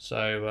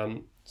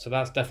 So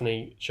that's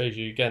definitely shows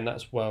you again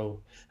that's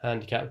well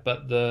handicapped.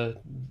 But the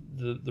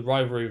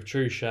rivalry with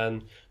True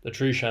Shan, the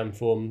True Shan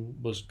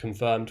form was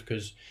confirmed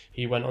because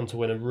he went on to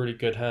win a really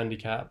good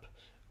handicap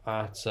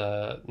at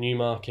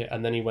Newmarket,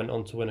 and then he went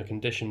on to win a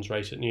conditions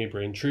race at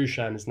Newbury, and True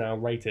Shan is now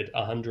rated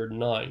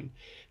 109.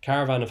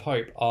 Caravan of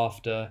Hope,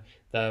 after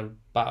their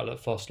battle at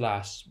Foss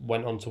Lass,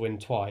 went on to win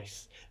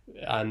twice,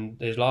 and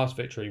his last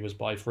victory was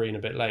by 3 and a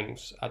bit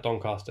lengths at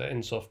Doncaster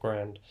in soft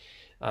ground,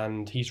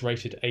 and he's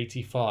rated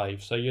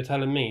 85. So you're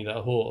telling me that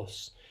a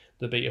horse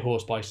that beat a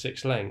horse by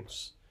 6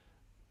 lengths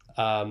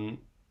of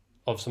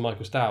Sir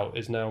Michael Stout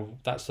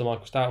that's Sir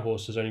Michael Stout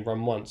horse has only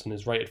run once and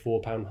is rated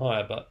 £4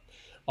 higher, but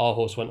our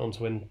horse went on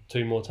to win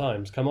 2 more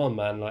times. Come on,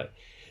 man! Like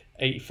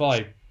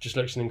 85 just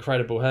looks an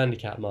incredible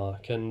handicap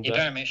mark, and you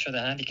better make sure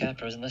the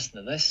handicapper isn't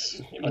listening to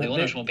this, or the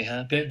owners won't be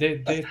happy.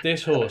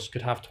 This horse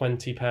could have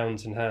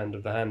 £20 in hand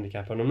of the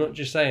handicapper, and I'm not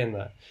just saying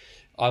that.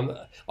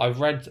 I've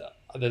read.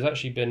 There's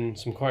actually been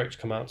some quotes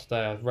come out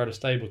today. I've read a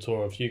stable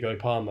tour of Hugo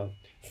Palmer,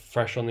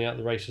 fresh on the At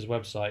the Races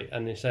website,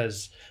 and it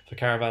says for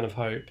Caravan of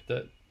Hope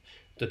that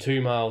the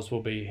 2 miles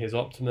will be his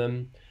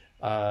optimum,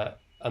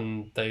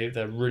 and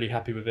they're really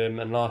happy with him.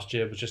 And last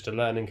year was just a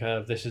learning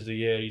curve. This is the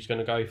year he's going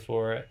to go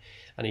for it,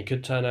 and he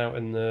could turn out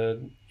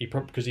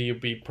because he'll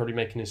be probably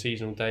making his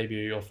seasonal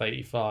debut off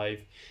 85.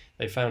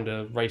 They found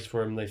a race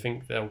for him. They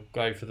think they'll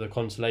go for the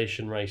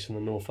consolation race in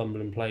the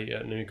Northumberland Plate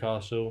at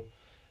Newcastle.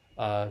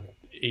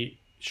 It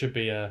should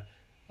be an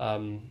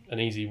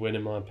easy win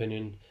in my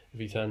opinion if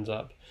he turns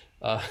up.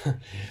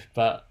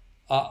 But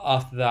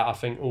after that, I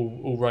think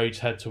all roads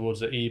head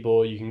towards the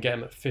Ebor. You can get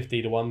him at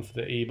 50-1 for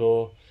the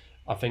Ebor.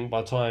 I think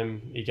by the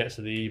time he gets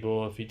to the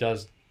Ebor, if he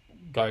does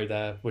go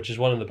there, which is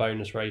one of the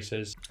bonus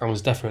races, and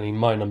was definitely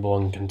my number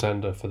one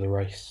contender for the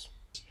race.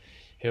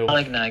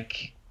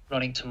 Allignag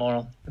running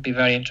tomorrow. I'd be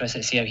very interested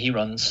to see how he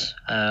runs.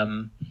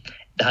 The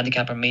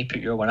handicapper may put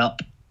your one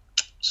up,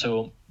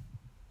 so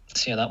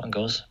see how that one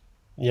goes.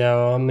 Yeah,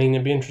 I mean,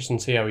 it'd be interesting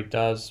to see how he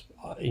does.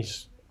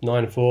 He's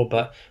 9-4,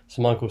 but it's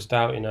Michael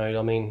Stout,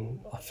 I mean,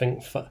 I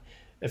think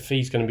if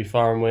he's going to be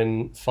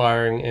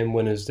firing in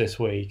winners this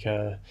week,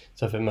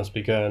 something must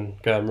be going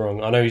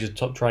wrong. I know he's a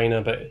top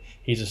trainer, but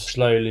he's a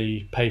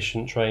slowly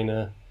patient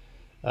trainer.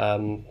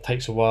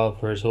 Takes a while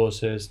for his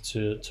horses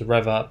to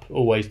rev up,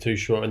 always too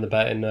short in the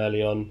betting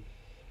early on.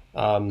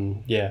 I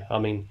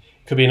mean,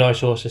 could be a nice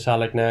horse, this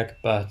Allignag,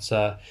 but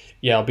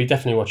I'll be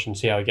definitely watching to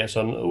see how he gets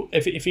on.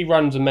 If he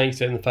runs and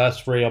makes it in the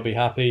first 3, I'll be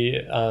happy,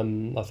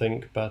 I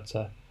think, but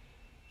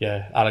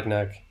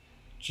Allignag,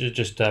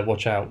 just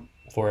watch out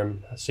for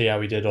him, see how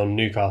he did on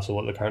Newcastle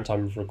at the current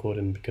time of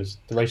recording, because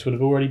the race would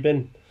have already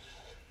been.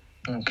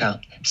 Okay,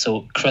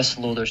 so Chris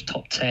Loader's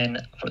top 10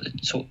 for the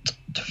tote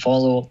to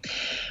follow: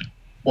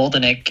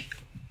 Waldenig,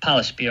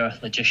 Palace Beer,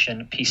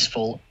 Logician,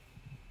 Peaceful,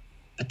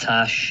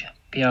 Vitash,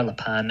 Pierre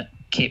Lepan,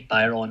 Cape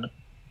Byron,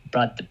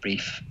 Brad the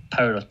Brief,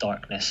 Power of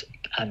Darkness,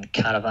 and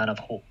Caravan of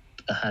Hope,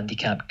 the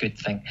handicap Good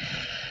Thing.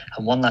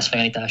 And one last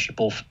thing I need to ask you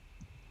both: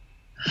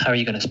 how are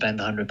you going to spend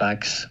 100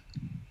 bags?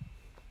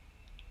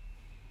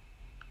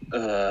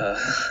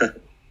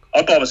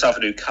 I'd buy myself a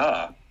new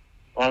car.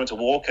 I'm having to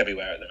walk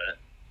everywhere at the minute.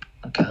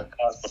 Okay.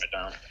 Car's put it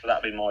down. But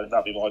that'd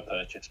be my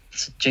purchase.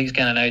 So Jake's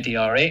getting an Audi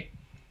R8.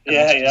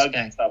 Yeah.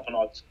 Myself a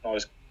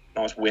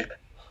nice whip.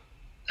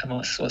 And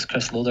what's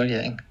Chris Loader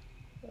getting?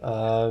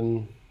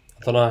 I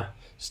don't know.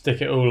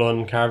 Stick it all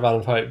on Caravan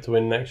of Hope to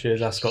win next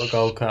year's Ascot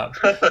Gold Cup.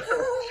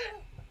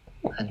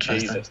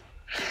 Interesting. Jesus.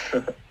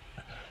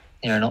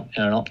 You're an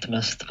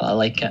optimist, but I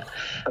like it.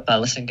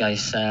 But listen,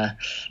 guys,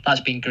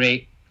 that's been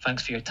great.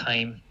 Thanks for your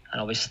time.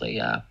 And obviously,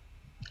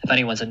 if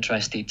anyone's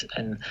interested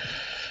in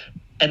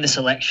the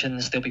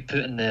selections, they'll be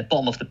put in the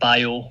bottom of the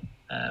bio.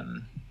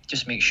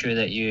 Just make sure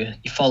that you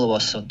follow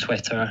us on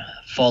Twitter,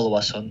 follow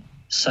us on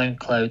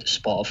SoundCloud,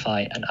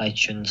 Spotify, and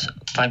iTunes.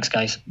 Thanks,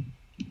 guys.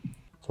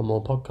 For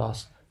more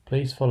podcasts,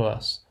 please follow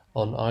us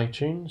on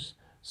iTunes,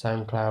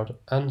 SoundCloud,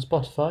 and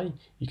Spotify.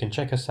 You can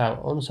check us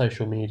out on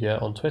social media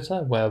on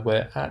Twitter, where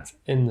we're at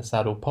In The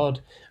Saddle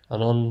Pod,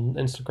 and on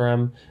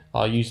Instagram,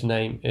 our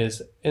username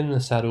is In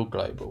The Saddle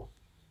Global.